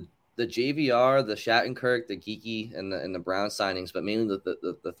JVR, the Shattenkirk, the Geeky, and the Brown signings, but mainly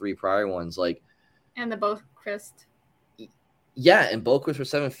the 3 prior ones, like, and the Boquist. Yeah, and Boquist for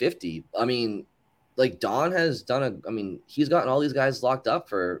 $750. I mean, like, Don has done he's gotten all these guys locked up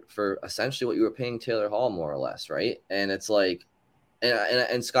for essentially what you were paying Taylor Hall, more or less, right? And it's like,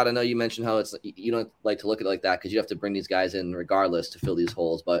 and Scott, I know you mentioned how it's, you don't like to look at it like that because you have to bring these guys in regardless to fill these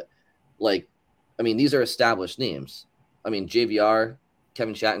holes. But, like, I mean, these are established names. I mean, JVR,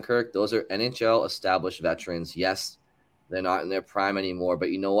 Kevin Shattenkirk, those are NHL established veterans. Yes, they're not in their prime anymore,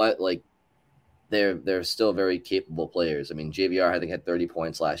 but you know what? Like, they're still very capable players. I mean, JVR, I think, had 30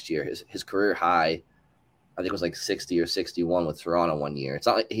 points last year. His career high, I think, it was like 60 or 61 with Toronto one year. It's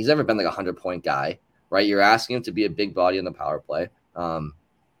not like he's ever been like a 100-point guy, right? You're asking him to be a big body in the power play. And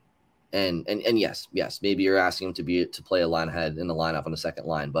yes, maybe you're asking him to play a line ahead in the lineup on the second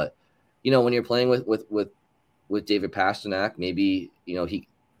line. But, you know, when you're playing with David Pastrnak, maybe, you know,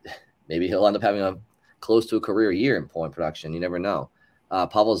 maybe he'll end up having a close to a career year in point production. You never know.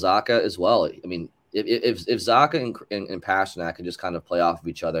 Pavel Zacha as well. I mean, if Zacha and Pastrnak could just kind of play off of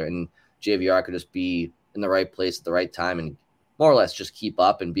each other, and JVR could just be in the right place at the right time and more or less just keep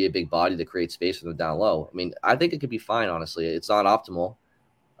up and be a big body to create space for them down low. I mean, I think it could be fine, honestly. It's not optimal,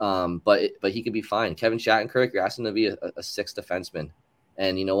 but he could be fine. Kevin Shattenkirk, you're asking him to be a 6th defenseman.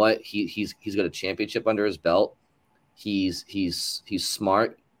 And you know what? He's got a championship under his belt. He's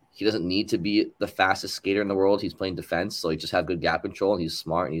smart. He doesn't need to be the fastest skater in the world. He's playing defense, so he just have good gap control, and he's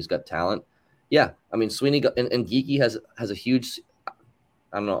smart, and he's got talent. Yeah, I mean, Sweeney and Geeky has a huge, I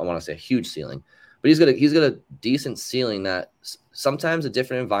don't know, I want to say a huge ceiling, but he's got a decent ceiling that sometimes a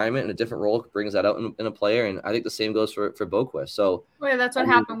different environment and a different role brings that out in a player, and I think the same goes for Boquist. So, well, that's what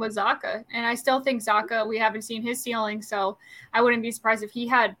happened with Zacha, and I still think Zacha, we haven't seen his ceiling, so I wouldn't be surprised if he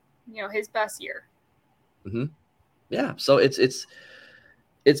had, you know, his best year. Mm-hmm. Yeah, so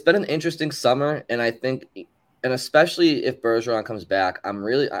it's been an interesting summer, and I think, and especially if Bergeron comes back,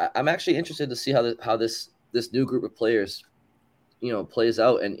 I'm actually interested to see how this new group of players, you know, plays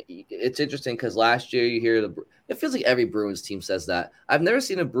out. And it's interesting because last year you hear it feels like every Bruins team says that. I've never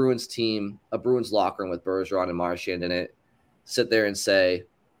seen a Bruins locker room with Bergeron and Marchand in it sit there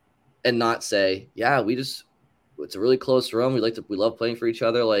and not say, yeah, it's a really close room. We love playing for each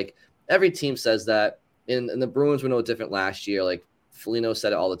other. Like, every team says that. And the Bruins were no different last year. Like, Foligno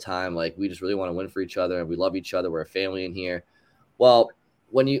said it all the time, like, we just really want to win for each other and we love each other. We're a family in here. Well,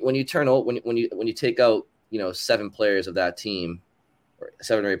 when you take out, 7 players of that team, or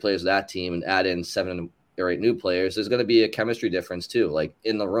 7 or 8 players of that team, and add in 7 or 8 new players, there's going to be a chemistry difference too, like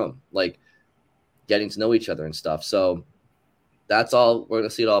in the room, like getting to know each other and stuff. So that's all, we're going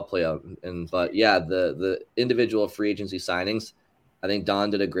to see it all play out. But yeah, the individual free agency signings, I think Don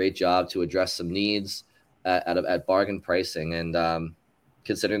did a great job to address some needs at bargain pricing, and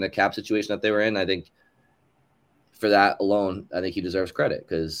considering the cap situation that they were in, I think for that alone, I think he deserves credit,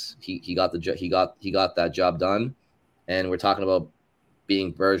 because he got that job done. And we're talking about being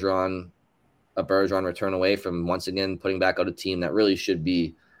a Bergeron return away from once again putting back out a team that really should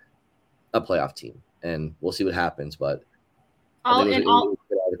be a playoff team, and we'll see what happens. But I think it was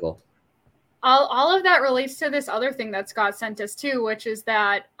a good article. All of that relates to this other thing that Scott sent us too, which is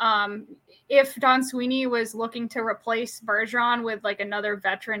that if Don Sweeney was looking to replace Bergeron with like another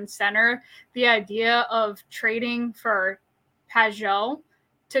veteran center, the idea of trading for Pajot,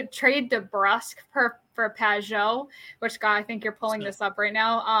 to trade DeBrusk for Pajot, which, Scott, I think you're pulling this up right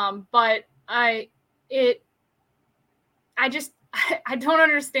now. But I don't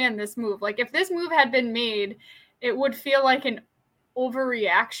understand this move. Like, if this move had been made, it would feel like an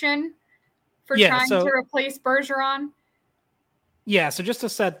overreaction for trying to replace Bergeron. Yeah, so just to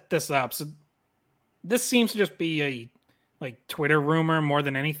set this up, so this seems to just be a Twitter rumor more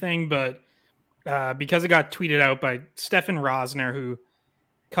than anything, but because it got tweeted out by Stefan Rosner, who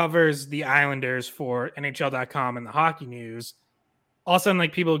covers the Islanders for NHL.com and the Hockey News, all of a sudden,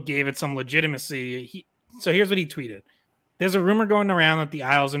 people gave it some legitimacy. So here's what he tweeted. There's a rumor going around that the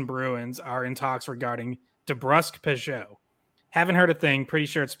Isles and Bruins are in talks regarding DeBrusk Pajot. Haven't heard a thing. Pretty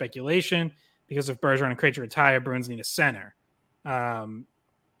sure it's speculation, because if Bergeron and Krejci retire, Bruins need a center.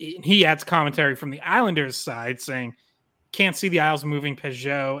 He adds commentary from the Islanders side saying, can't see the Isles moving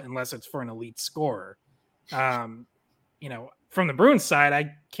Pajot unless it's for an elite scorer. From the Bruins side,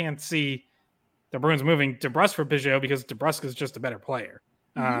 I can't see the Bruins moving DeBrusk for Pajot, because DeBrusk is just a better player.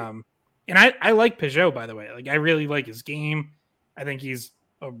 Mm-hmm. And I like Pajot, by the way. I really like his game. I think he's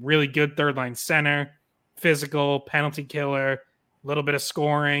a really good third-line center, physical, penalty killer, a little bit of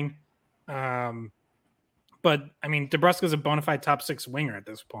scoring. But, DeBrusk is a bona fide top 6 winger at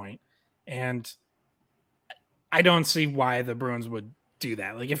this point. And I don't see why the Bruins would do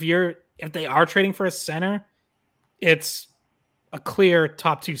that. If they are trading for a center, it's a clear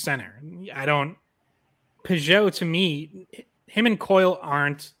top 2 center. Pajot, to me, him and Coyle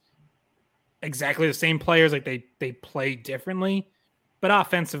aren't exactly the same players. They play differently, but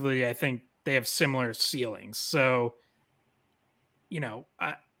offensively, I think they have similar ceilings. So,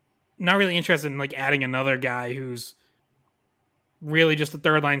 not really interested in adding another guy who's really just a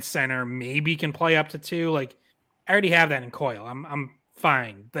third line center, maybe can play up to 2. I already have that in Coyle. I'm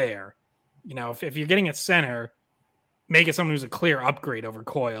fine there. If you're getting a center, make it someone who's a clear upgrade over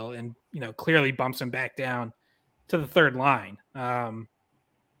Coyle, and clearly bumps him back down to the third line.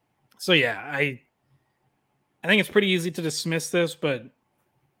 So yeah, I think it's pretty easy to dismiss this, but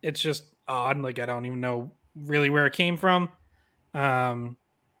it's just odd. I don't even know really where it came from.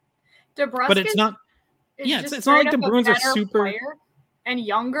 DeBrusk, but it's not. Yeah, it's not like the Bruins are super and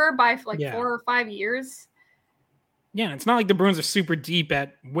younger by 4 or 5 years. Yeah, it's not like the Bruins are super deep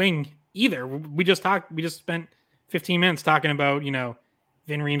at wing either. We just spent 15 minutes talking about, Vin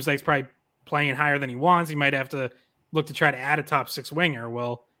Riemsdyk's probably playing higher than he wants. He might have to look to try to add a top 6 winger.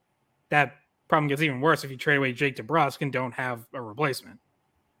 Well, that problem gets even worse if you trade away Jake DeBrusk and don't have a replacement.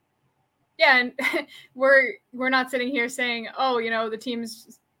 Yeah, and we're not sitting here saying, the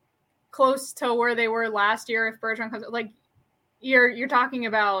team's close to where they were last year if Bergeron comes. You're talking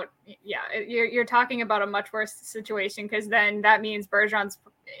about, you're talking about a much worse situation, because then that means Bergeron's.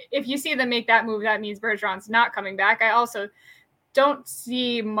 If you see them make that move, that means Bergeron's not coming back. I also don't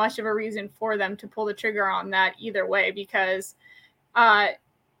see much of a reason for them to pull the trigger on that either way, because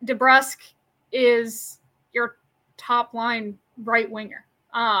DeBrusk is your top line right winger.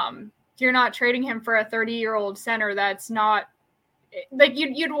 You're not trading him for a 30-year-old center that's not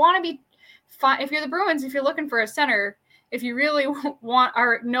you'd want to be fine. If you're the Bruins, if you're looking for a center, if you really want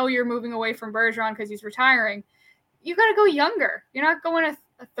or know you're moving away from Bergeron because he's retiring, you got to go younger. You're not going a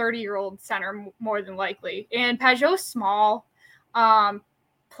 30-year-old center more than likely. And Pajot's small,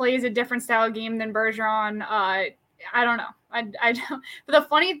 plays a different style of game than Bergeron. I don't know. I don't. But the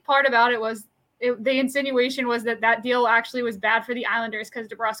funny part about it was the insinuation was that deal actually was bad for the Islanders because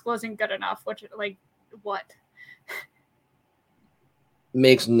DeBrusk wasn't good enough. Which, what?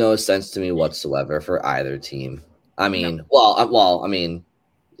 Makes no sense to me whatsoever for either team. I mean, No. well,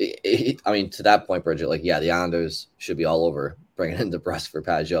 I mean, to that point, Bridget, like, yeah, the Islanders should be all over bringing in DeBrusque for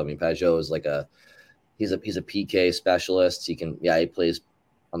Pajot. I mean, Pajot is like he's a PK specialist. He plays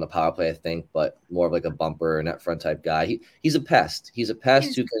on the power play, I think, but more of like a bumper net front type guy. He's a pest. He's a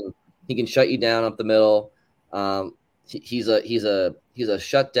pest who can shut you down up the middle. He's a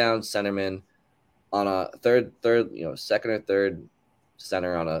shutdown centerman on a third, second or third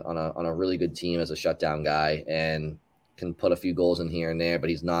center on a really good team as a shutdown guy, and can put a few goals in here and there, but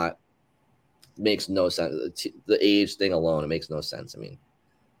he's not. Makes no sense. The age thing alone, it makes no sense. I mean,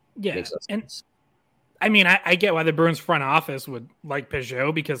 yeah, makes no sense. I mean, I get why the Bruins front office would like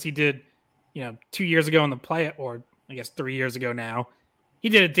Pajot, because he did, 2 years ago in the play, or I guess 3 years ago now, he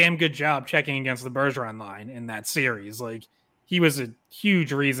did a damn good job checking against the Bergeron line in that series. Like, he was a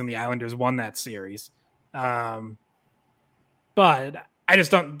huge reason the Islanders won that series. But I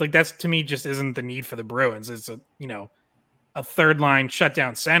just don't like, that's, to me, just isn't the need for the Bruins. It's a third line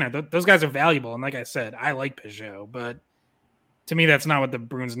shutdown center. Those guys are valuable. And like I said, I like Pajot, but to me, that's not what the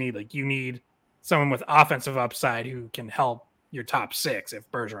Bruins need. Like, you need someone with offensive upside who can help your top six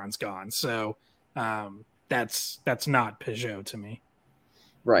if Bergeron's gone. So that's not Pajot to me.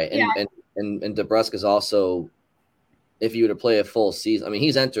 Right. And DeBrusque is also, if you were to play a full season, I mean,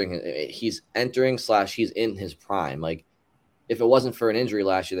 he's entering / he's in his prime. Like, if it wasn't for an injury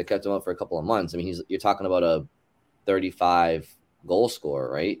last year that kept him out for a couple of months, I mean, you're talking about a 35 goal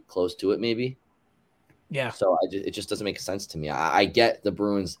scorer, right? Close to it, maybe. Yeah. So it just doesn't make sense to me. I get the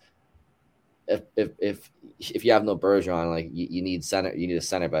Bruins. If you have no Bergeron, like, you need a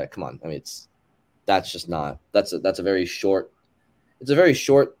center, but come on. I mean, that's a very short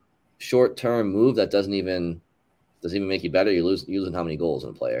term move that doesn't even make you better. You're losing how many goals in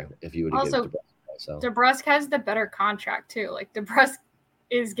a player if you were to also give DeBrusque. So DeBrusque has the better contract too. Like, DeBrusque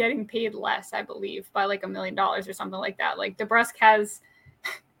is getting paid less, I believe, by like $1 million or something like that. Like, DeBrusque has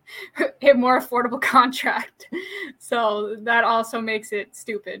a more affordable contract. So that also makes it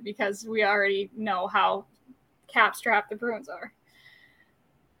stupid, because we already know how cap strapped the Bruins are.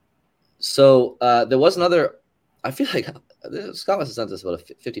 So there was another, I feel like Scott must have sent us about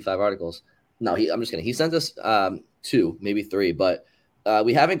 55 articles. No, I'm just kidding. He sent us 2, maybe 3, but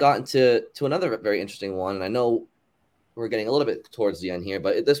we haven't gotten to another very interesting one. And I know we're getting a little bit towards the end here,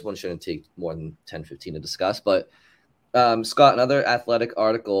 but this one shouldn't take more than 10, 15 to discuss. But Scott, another Athletic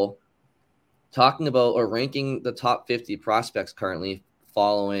article talking about or ranking the top 50 prospects currently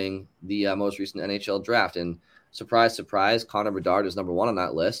following the most recent NHL draft. And surprise, surprise, Connor Bedard is number 1 on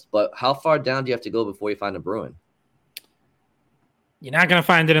that list. But how far down do you have to go before you find a Bruin? You're not going to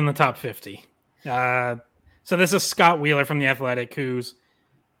find it in the top 50. So this is Scott Wheeler from The Athletic, who's,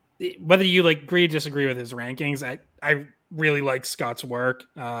 whether you agree or disagree with his rankings, I really like Scott's work.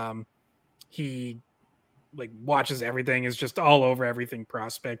 He watches everything, is just all over everything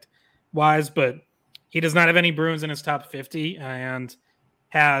prospect wise, but he does not have any Bruins in his top 50 and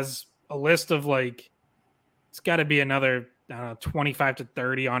has a list of it's got to be another 25 to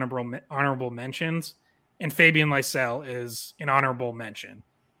 30 honorable mentions, and Fabian Lysell is an honorable mention.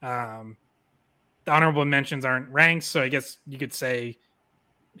 The honorable mentions aren't ranked, so I guess you could say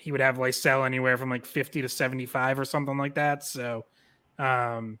he would have Lysell anywhere from 50 to 75 or something like that. So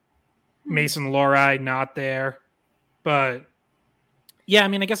Mason Lohrei not there, but yeah, I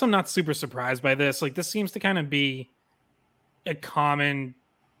mean, I guess I'm not super surprised by this. This seems to kind of be a common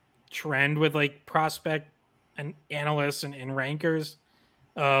trend with prospect and analysts and rankers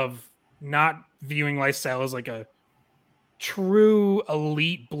of not viewing Lysell as a true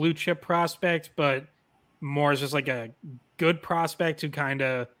elite blue chip prospect, but more as just a good prospect who kind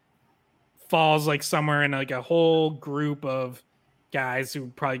of falls somewhere in a whole group of guys who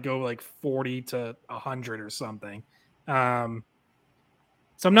probably go 40 to 100 or something. So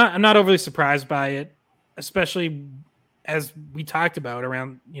I'm not overly surprised by it, especially as we talked about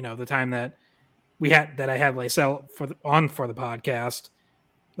around the time that I had Lysell for the podcast.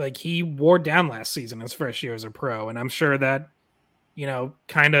 He wore down last season, his first year as a pro, and I'm sure that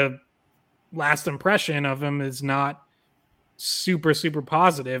kind of last impression of him is not super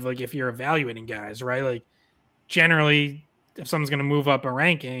positive. If you're evaluating guys, right? Generally, if someone's going to move up in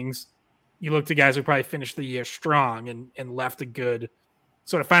rankings, you look to guys who probably finished the year strong and left a good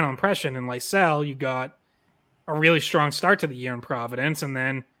sort of final impression. In Lysell, you got a really strong start to the year in Providence, and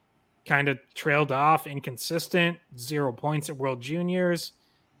then kind of trailed off, inconsistent, 0 points at World Juniors.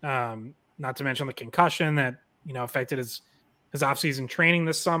 Not to mention the concussion that affected his offseason training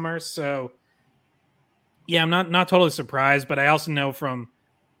this summer. So yeah, I'm not totally surprised, but I also know from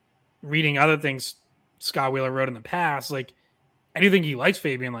reading other things Scott Wheeler wrote in the past, I do think he likes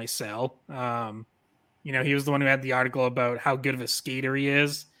Fabian Lysell. He was the one who had the article about how good of a skater he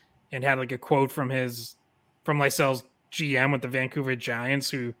is. and had like a quote from Lysel's GM with the Vancouver Giants,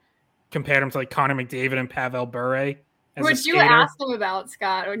 who compared him to like Connor McDavid and Pavel Bure. Which you asked him about,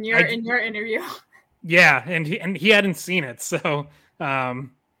 Scott, in your interview. Yeah, and he hadn't seen it, so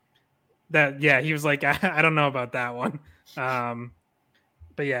he was like, I don't know about that one.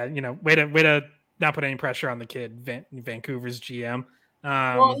 But yeah, way to not put any pressure on the kid, Vancouver's GM.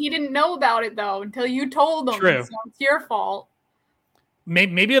 Well, he didn't know about it though until you told him. True. So it's your fault.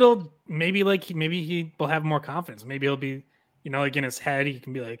 Maybe he will have more confidence. Maybe he'll be, like in his head, he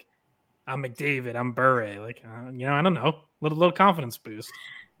can be like, I'm McDavid, I'm Bure. Like, I don't know, little confidence boost.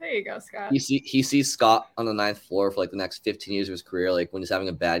 There you go, Scott. He sees Scott on the 9th floor for like the next 15 years of his career. Like when he's having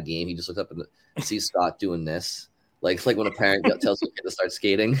a bad game, he just looks up and sees Scott doing this. Like it's like when a parent tells a kid to start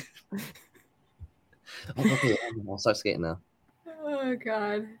skating. Okay, I'll start skating now. Oh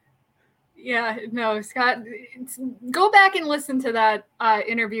God. Yeah, no, Scott. Go back and listen to that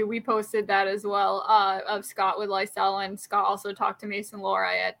interview. We posted that as well of Scott with Lysell, and Scott also talked to Mason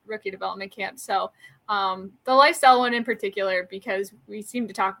Lohrei at rookie development camp. So the Lysell one in particular, because we seem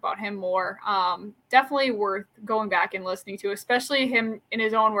to talk about him more, definitely worth going back and listening to, especially him in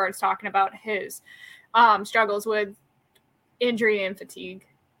his own words talking about his struggles with injury and fatigue.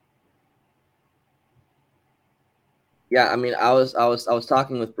 Yeah, I mean, I was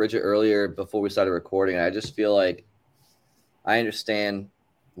talking with Bridget earlier before we started recording. I just feel like I understand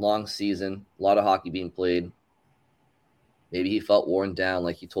long season, a lot of hockey being played. Maybe he felt worn down,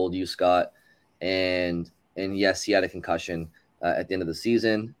 like he told you, Scott, and yes, he had a concussion at the end of the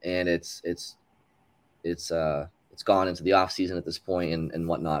season, and it's gone into the off season at this point and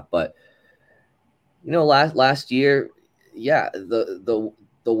whatnot. But last year, yeah,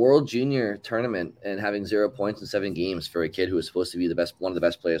 the World Junior tournament and having 0 points in 7 games for a kid who was supposed to be one of the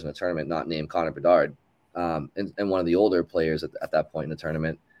best players in the tournament, not named Connor Bedard, and one of the older players at that point in the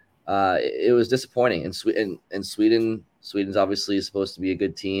tournament. It was disappointing. And Sweden's obviously supposed to be a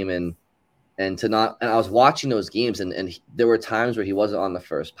good team, and I was watching those games, and there were times where he wasn't on the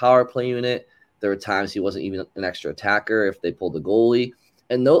first power play unit. There were times he wasn't even an extra attacker if they pulled the goalie,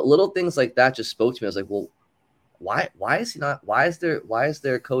 and little things like that just spoke to me. I was like, well, why is he not? Why is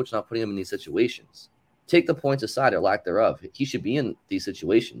their coach not putting him in these situations? Take the points aside or lack thereof. He should be in these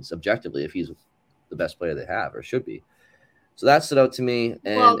situations objectively if he's the best player they have, or should be. So that stood out to me.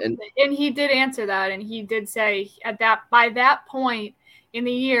 And he did answer that, and he did say by that point in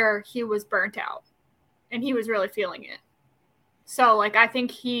the year he was burnt out, and he was really feeling it. So like I think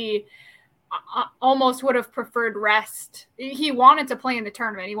he almost would have preferred rest. He wanted to play in the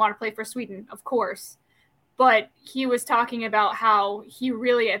tournament. He wanted to play for Sweden, of course. But he was talking about how he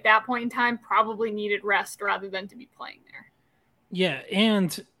really, at that point in time, probably needed rest rather than to be playing there. Yeah,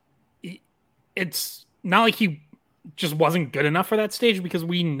 and it's not like he just wasn't good enough for that stage, because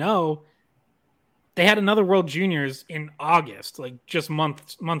we know they had another World Juniors in August, like just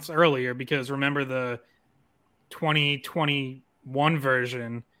months earlier, because remember the 2021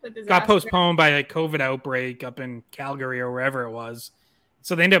 version got postponed by a COVID outbreak up in Calgary or wherever it was.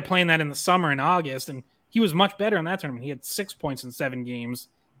 So they ended up playing that in the summer in August, and he was much better in that tournament. He had 6 points in 7 games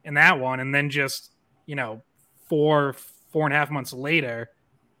in that one. And then just, 4.5 months later,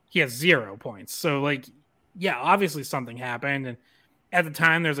 he has 0 points. So like, yeah, obviously something happened. And at the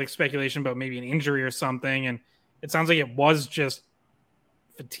time there's like speculation about maybe an injury or something. And it sounds like it was just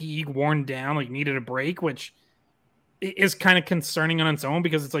fatigue, worn down, like needed a break, which is kind of concerning on its own,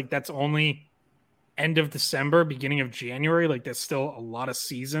 because it's like, that's only end of December, beginning of January. Like there's still a lot of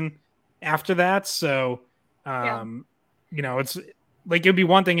season after that. So, it's like, it'd be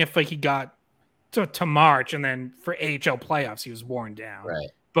one thing if like he got to March and then for AHL playoffs, he was worn down.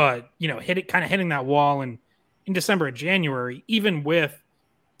 Right. But, hitting that wall in December or January, even with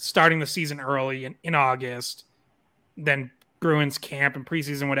starting the season early in August, then Bruins camp and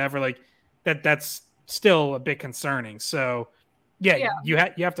preseason, whatever, like that's still a bit concerning. So you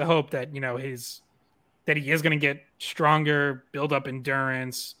have to hope that, that he is going to get stronger, build up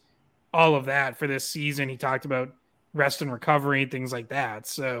endurance, all of that for this season. He talked about rest and recovery, things like that.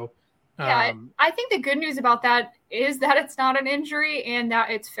 So, I think the good news about that is that it's not an injury and that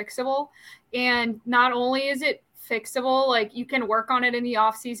it's fixable. And not only is it fixable, like you can work on it in the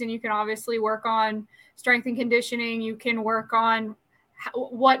off season. You can obviously work on strength and conditioning. You can work on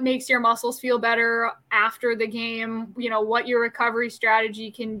what makes your muscles feel better after the game, what your recovery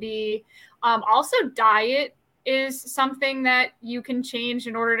strategy can be. Also diet is something that you can change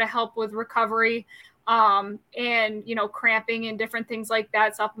in order to help with recovery, and cramping and different things like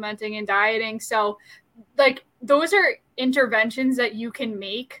that, supplementing and dieting. So like those are interventions that you can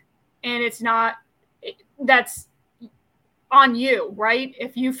make, and that's on you, right?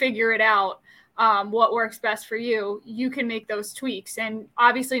 If you figure it out, what works best for you, you can make those tweaks. And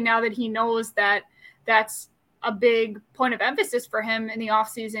obviously now that he knows that that's a big point of emphasis for him in the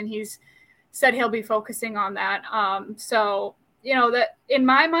offseason, he's said he'll be focusing on that. So, that in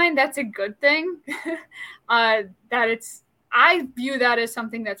my mind, that's a good thing. I view that as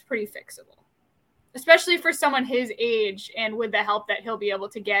something that's pretty fixable, especially for someone his age and with the help that he'll be able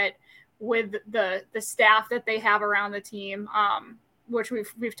to get with the staff that they have around the team, which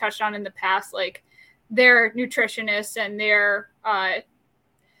we've touched on in the past, like their nutritionists and their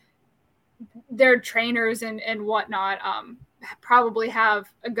trainers and whatnot, probably have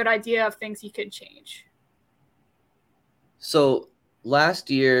a good idea of things he could change. So last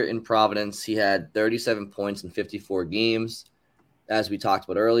year in Providence, he had 37 points in 54 games. As we talked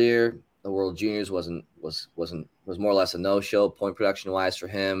about earlier, the World Juniors was more or less a no-show point production wise for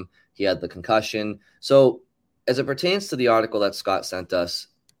him. He had the concussion. So as it pertains to the article that Scott sent us,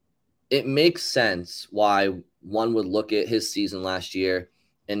 it makes sense why one would look at his season last year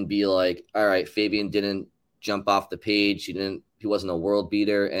and be like, all right, Fabian didn't jump off the page. He wasn't a world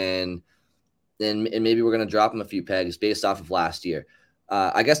beater. And maybe we're going to drop him a few pegs based off of last year.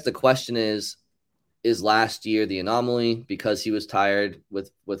 I guess the question is last year the anomaly because he was tired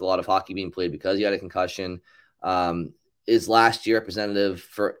with a lot of hockey being played because he had a concussion? Is last year representative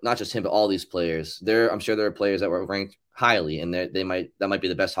for not just him, but all these players? I'm sure there are players that were ranked highly and that might be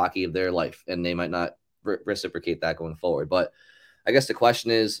the best hockey of their life, and they might not reciprocate that going forward. But I guess the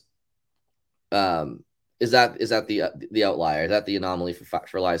question is that the outlier? Is that the anomaly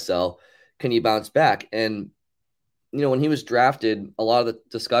for Lysell? Can you bounce back? And, when he was drafted, a lot of the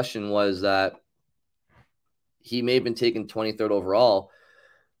discussion was that he may have been taken 23rd overall,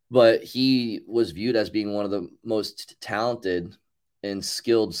 but he was viewed as being one of the most talented and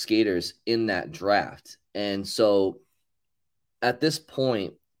skilled skaters in that draft. And so at this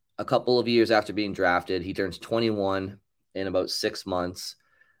point, a couple of years after being drafted, he turns 21 in about 6 months.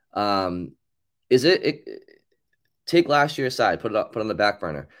 Take last year aside, put on the back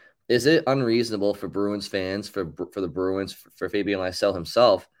burner. Is it unreasonable for Bruins fans, for the Bruins, for Fabian Lysell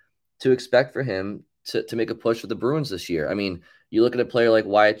himself, to expect for him to make a push for the Bruins this year? I mean, you look at a player like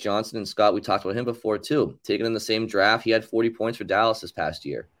Wyatt Johnston, and Scott, we talked about him before too. Taken in the same draft, he had 40 points for Dallas this past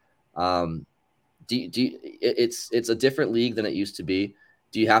year. It's a different league than it used to be.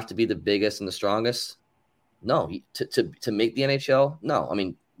 Do you have to be the biggest and the strongest? No. To make the NHL? No. I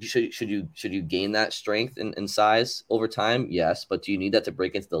mean, should you gain that strength and size over time? Yes, but do you need that to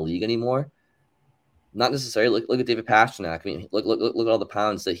break into the league anymore? Not necessarily. Look at David Pastrnak. I mean, look at all the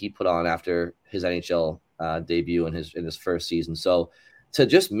pounds that he put on after his NHL debut in his first season. So to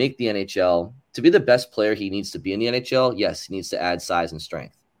just make the NHL, to be the best player he needs to be in the NHL, yes, he needs to add size and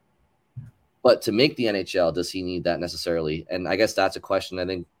strength. But to make the NHL, does he need that necessarily? And I guess that's a question I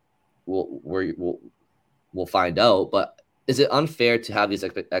think we'll find out. But is it unfair to have these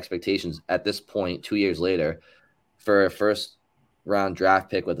expectations at this point, 2 years later, for a first-round draft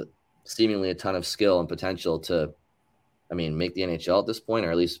pick with seemingly a ton of skill and potential to, make the NHL at this point,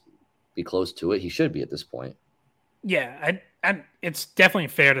 or at least be close to it? He should be at this point. Yeah, it's definitely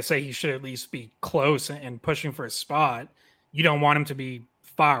fair to say he should at least be close and pushing for a spot. You don't want him to be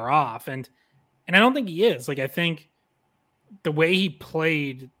far off, and I don't think he is. Like, I think the way he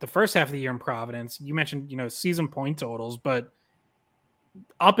played the first half of the year in Providence, you mentioned, season point totals, but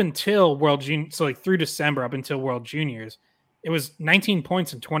up until World Juniors, so like through December, up until World Juniors, it was 19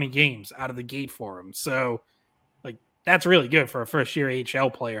 points in 20 games out of the gate for him. So, like, that's really good for a first-year AHL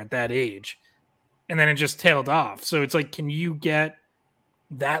player at that age. And then it just tailed off. So it's like, can you get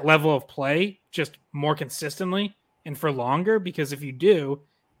that level of play just more consistently and for longer? Because if you do,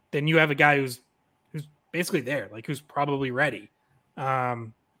 then you have a guy who's basically there, like who's probably ready.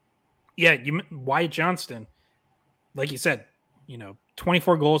 Wyatt Johnston, like you said,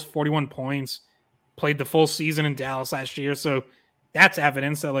 24 goals, 41 points, played the full season in Dallas last year. So that's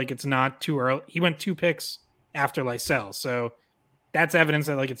evidence that like it's not too early. He went 2 picks after Lysell. So that's evidence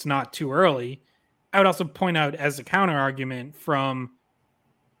that like it's not too early. I would also point out as a counter argument from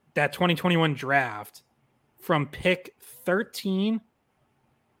that 2021 draft, from pick 13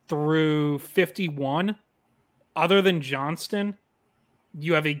 through 51, other than Johnston,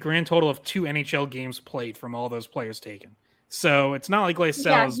 you have a grand total of 2 NHL games played from all those players taken. So it's not like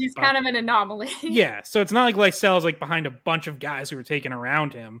Lysell is... Yeah, he's kind of an anomaly. Yeah, so it's not like Lysell is like behind a bunch of guys who were taken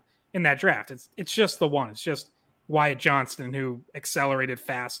around him in that draft. It's just the one. It's just Wyatt Johnston who accelerated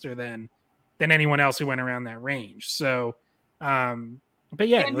faster than anyone else who went around that range. So, but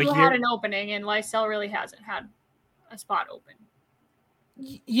yeah. And like who had an opening, and Lysell really hasn't had a spot open.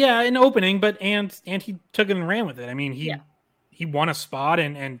 Yeah, an opening, but and he took it and ran with it. I mean, he won a spot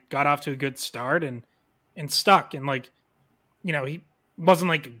and got off to a good start and stuck. And like, he wasn't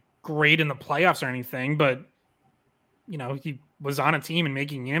like great in the playoffs or anything, but he was on a team and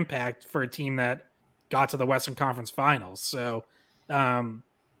making an impact for a team that got to the Western Conference Finals. So,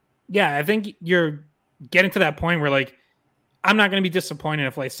 I think you're getting to that point where like, I'm not going to be disappointed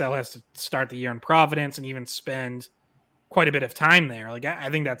if Lysell has to start the year in Providence and even spend quite a bit of time there. Like,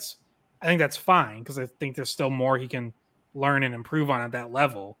 I think that's fine because I think there's still more he can learn and improve on at that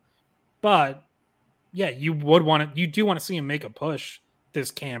level. But yeah, you do want to see him make a push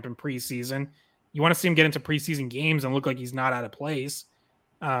this camp in preseason. You want to see him get into preseason games and look like he's not out of place,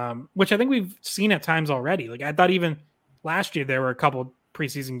 which I think we've seen at times already. Like I thought even last year there were a couple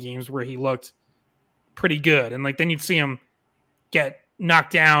preseason games where he looked pretty good, and like then you'd see him get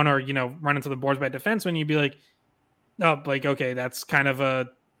knocked down or run into the boards by defensemen. You'd be like, oh, like okay, that's kind of a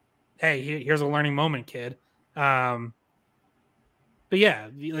hey, here's a learning moment, kid. But yeah,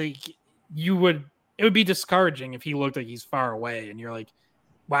 like it would be discouraging if he looked like he's far away and you're like,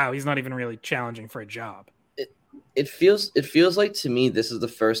 wow, he's not even really challenging for a job. It feels like to me this is the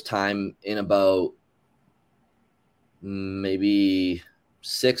first time in about maybe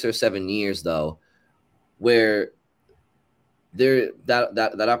 6 or 7 years though where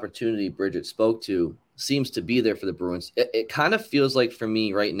that opportunity Bridget spoke to seems to be there for the Bruins. It kind of feels like for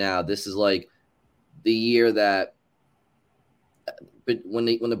me right now this is like the year that when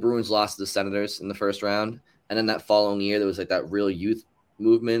the Bruins lost to the Senators in the first round, and then that following year there was like that real youth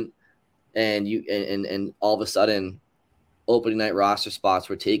movement, and all of a sudden opening night roster spots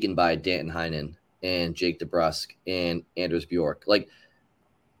were taken by Danton Heinen and Jake DeBrusk and Anders Bjork. Like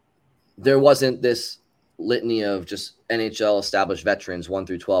there wasn't this litany of just NHL established veterans 1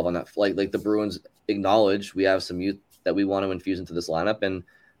 through 12 on that flight. Like the Bruins acknowledge we have some youth that we want to infuse into this lineup,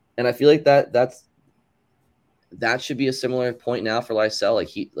 and I feel like that should be a similar point now for Lysell.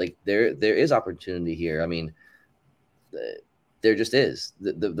 Like there is opportunity here. I mean, there just is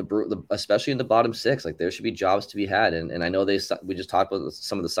the especially in the bottom six. Like there should be jobs to be had, and I know we just talked about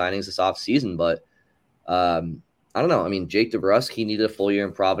some of the signings this off season, but I don't know. I mean, Jake DeBrusk, he needed a full year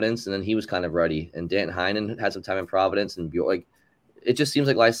in Providence, and then he was kind of ready. And Dan Heinen had some time in Providence, and like it just seems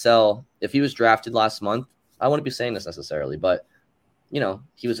like Lysell, if he was drafted last month, I wouldn't be saying this necessarily, but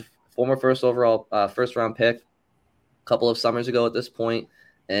he was a former first round pick a couple of summers ago at this point,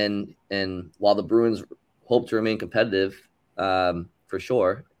 and while the Bruins hope to remain competitive for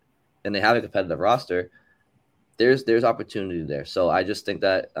sure, and they have a competitive roster, there's opportunity there. So I just think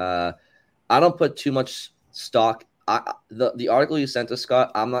that I don't put too much stock. The article you sent to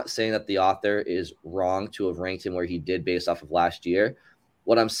Scott, I'm not saying that the author is wrong to have ranked him where he did based off of last year.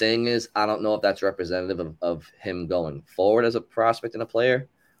 What I'm saying is I don't know if that's representative of him going forward as a prospect and a player.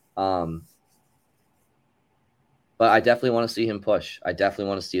 But I definitely want to see him push. I definitely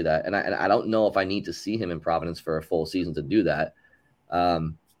want to see that. And I don't know if I need to see him in Providence for a full season to do that.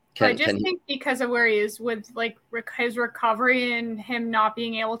 I think because of where he is with like his recovery and him not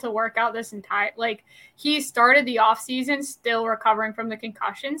being able to work out this entire, like he started the off season still recovering from the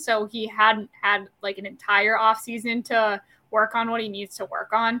concussion. So he hadn't had like an entire off season to work on what he needs to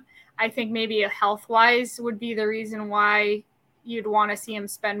work on. I think maybe health wise would be the reason why you'd want to see him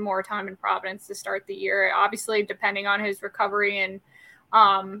spend more time in Providence to start the year. Obviously, depending on his recovery and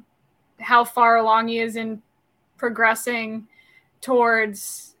how far along he is in progressing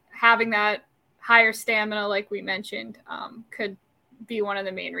towards having that higher stamina, like we mentioned, could be one of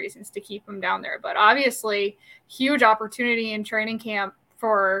the main reasons to keep him down there. But obviously, huge opportunity in training camp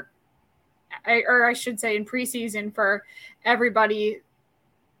or I should say in preseason for everybody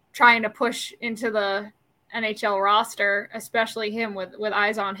trying to push into the NHL roster, especially him with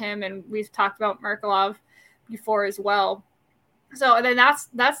eyes on him. And we've talked about Merkulov before as well. So then that's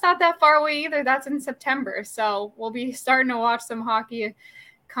not that far away either. That's in September. So we'll be starting to watch some hockey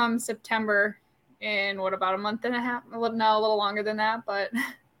come September in about a month and a half? No, a little longer than that, but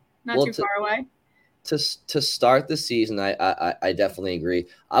not too far away. To start the season, I definitely agree.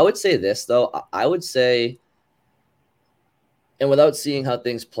 I would say this though. I would say, and without seeing how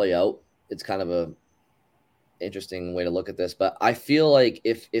things play out, it's kind of a interesting way to look at this. But I feel like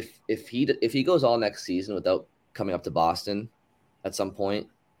if he goes all next season without coming up to Boston at some point,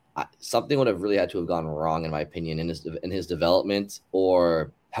 something would have really had to have gone wrong, in my opinion, in his development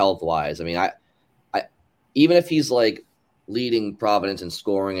or health wise. I mean, I even if he's like leading Providence and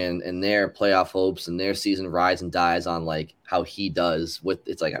scoring and their playoff hopes and their season rides and dies on like how he does with,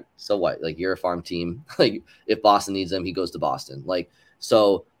 it's like, so what, like you're a farm team. Like if Boston needs him, he goes to Boston. Like,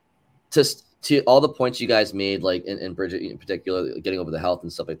 so to all the points you guys made, like in Bridget in particular, getting over the health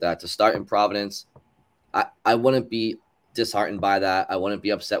and stuff like that, to start in Providence, I wouldn't be disheartened by that. I wouldn't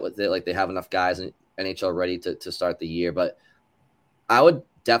be upset with it. Like, they have enough guys in NHL ready to start the year, but I would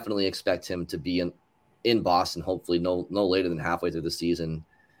definitely expect him to be in Boston, hopefully no later than halfway through the season.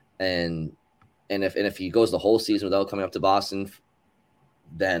 And if he goes the whole season without coming up to Boston,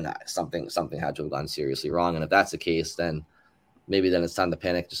 then something had to have gone seriously wrong. And if that's the case, then maybe it's time to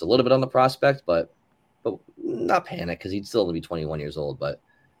panic just a little bit on the prospect, but not panic, because he'd still only be 21 years old. But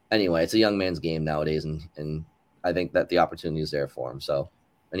anyway, it's a young man's game nowadays, and I think that the opportunity is there for him. So,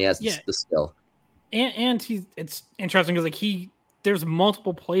 and he has the skill. And it's interesting because like there's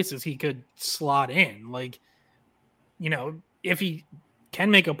multiple places he could slot in. Like, if he can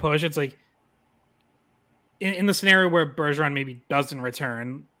make a push, it's like in the scenario where Bergeron maybe doesn't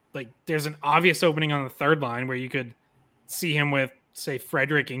return, like there's an obvious opening on the third line where you could see him with, say,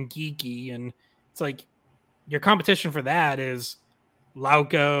 Frederick and Geeky, and it's like your competition for that is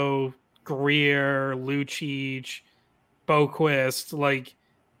Lauko, Greer, Lucic, Boquist. Like,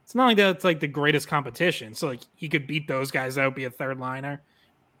 it's not like that's like the greatest competition. So like he could beat those guys out, be a third liner.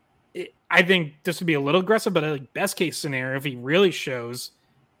 I think this would be a little aggressive, but like best case scenario, if he really shows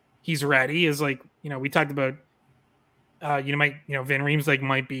he's ready, is like, we talked about, Van Riemsdyk like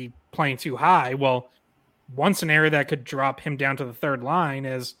might be playing too high. Well, one scenario that could drop him down to the third line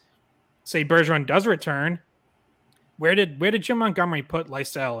is, say, Bergeron does return. Where did Jim Montgomery put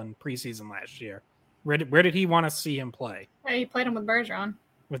Lysell in preseason last year? Where did he want to see him play? Yeah, he played him with Bergeron.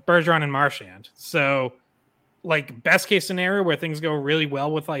 With Bergeron and Marchand. So, like, best case scenario where things go really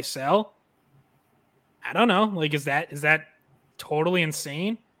well with Lysell, I don't know. Like, is that totally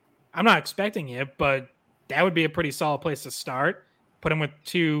insane? I'm not expecting it, but that would be a pretty solid place to start. Put him with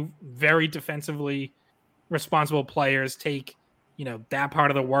two very defensively responsible players, take, that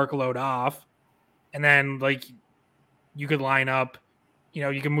part of the workload off. And then, like, you could line up,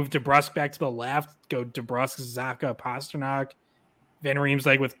 you can move DeBrusk back to the left, go DeBrusk, Zacha, Pasternak, Van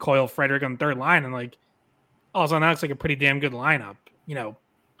Riemsdyk with Coyle, Frederick on the third line, and like, all of a sudden that looks like a pretty damn good lineup.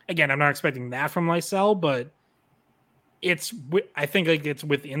 Again, I'm not expecting that from Lysell, but I think like it's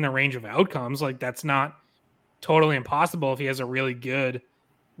within the range of outcomes. Like, that's not totally impossible if he has a really good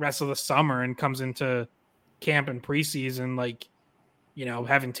rest of the summer and comes into camp and preseason, like,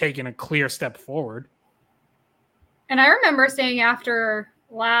 having taken a clear step forward. And I remember saying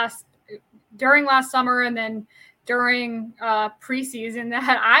during last summer and then during preseason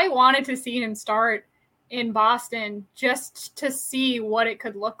that I wanted to see him start in Boston just to see what it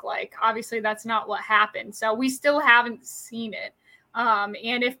could look like. Obviously, that's not what happened. So we still haven't seen it.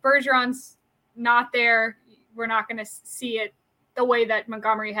 And if Bergeron's not there, we're not going to see it the way that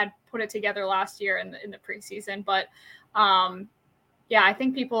Montgomery had put it together last year in the preseason. But I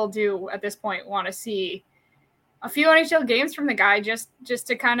think people do at this point want to see a few NHL games from the guy just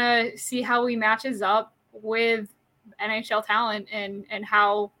to kind of see how he matches up with NHL talent and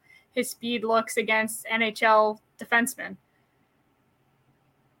how his speed looks against NHL defensemen.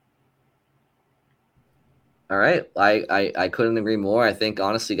 All right. I couldn't agree more. I think,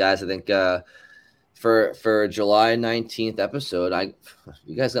 honestly, guys, for July 19th episode,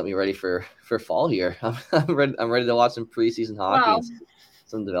 you guys got me ready for fall here. I'm ready to watch some preseason hockey. Wow. And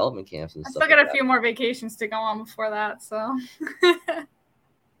some development camps and stuff. I still got a few more vacations to go on before that, so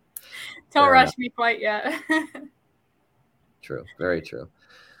don't rush me quite yet. True, very true.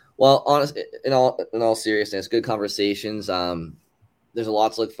 Well, honestly, in all seriousness, good conversations. There's a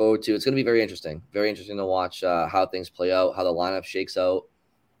lot to look forward to. It's going to be very interesting to watch how things play out, how the lineup shakes out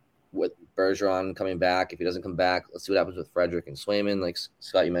with Bergeron coming back. If he doesn't come back, let's see what happens with Frederick and Swayman, like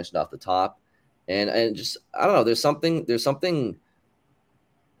Scott, you mentioned off the top. And just, I don't know, there's something.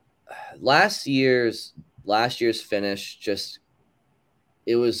 Last year's finish, just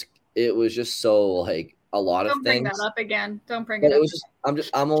it was just so like a lot of things. Don't bring that up again. Don't bring it up.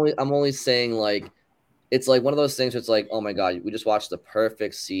 I'm only saying, like, it's like one of those things where it's like, oh my God, we just watched the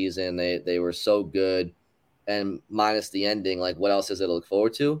perfect season. They were so good, and minus the ending, like, what else is it to look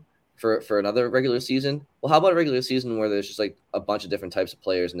forward to for another regular season? Well, how about a regular season where there's just like a bunch of different types of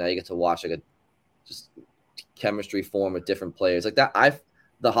players, and now you get to watch like a just chemistry form with different players like that.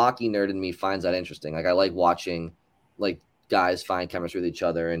 The hockey nerd in me finds that interesting. Like, I like watching like guys find chemistry with each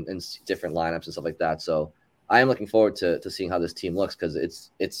other and different lineups and stuff like that. So I am looking forward to seeing how this team looks, because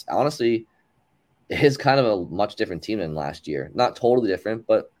it's honestly, it is kind of a much different team than last year. Not totally different,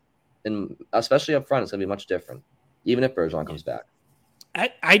 but especially up front, it's gonna be much different, even if Bergeron comes back.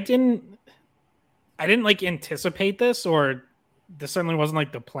 I didn't like anticipate this, or this certainly wasn't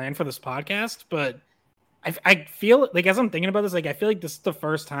like the plan for this podcast, but I feel like, as I'm thinking about this, like, I feel like this is the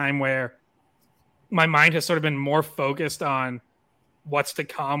first time where my mind has sort of been more focused on what's to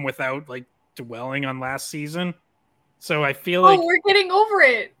come without like dwelling on last season. So I feel like we're getting over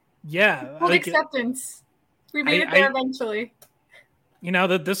it. Yeah, full acceptance. We made it there eventually. You know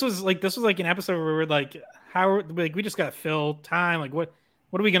that this was like an episode where we're like, we just gotta fill time. Like what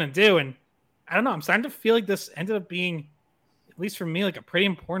are we gonna do? And I don't know. I'm starting to feel like this ended up being, at least for me, like a pretty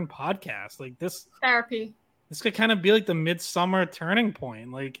important podcast. Like this therapy. This could kind of be like the midsummer turning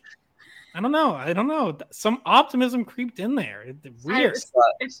point. Like I don't know. Some optimism creeped in there. Weird.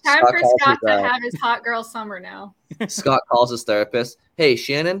 It's time for Scott to have his hot girl summer now. Scott calls his therapist. Hey,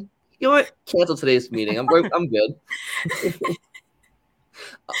 Shannon, you know what? Cancel today's meeting. I'm good. I'm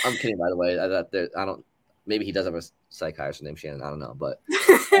kidding, by the way. I don't. Maybe he does have a psychiatrist named Shannon. I don't know, but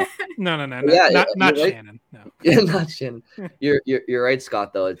no. Yeah, not right. Shannon. No. Yeah, not Shannon. You're right,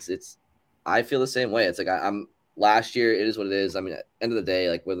 Scott. Though it's I feel the same way. It's like I'm last year. It is what it is. I mean, at the end of the day,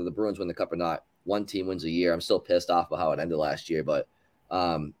 like whether the Bruins win the cup or not, one team wins a year. I'm still pissed off about how it ended last year, but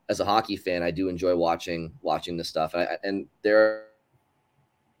as a hockey fan, I do enjoy watching this stuff. And there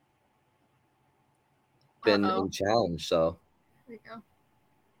been in challenge. So there we go.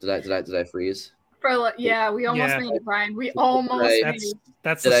 Did I freeze? We almost made it, Brian. We almost made it.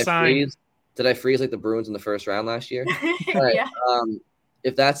 That's the sign. Did I freeze like the Bruins in the first round last year? All right. Yeah.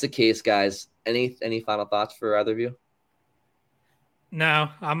 If that's the case, guys, any final thoughts for either of you? No,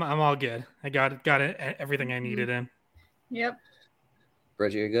 I'm all good. I got it everything I needed in. Yep.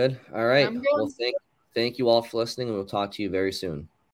 Bridget, you're good? All right. I'm good. Well, thank you all for listening, and we'll talk to you very soon.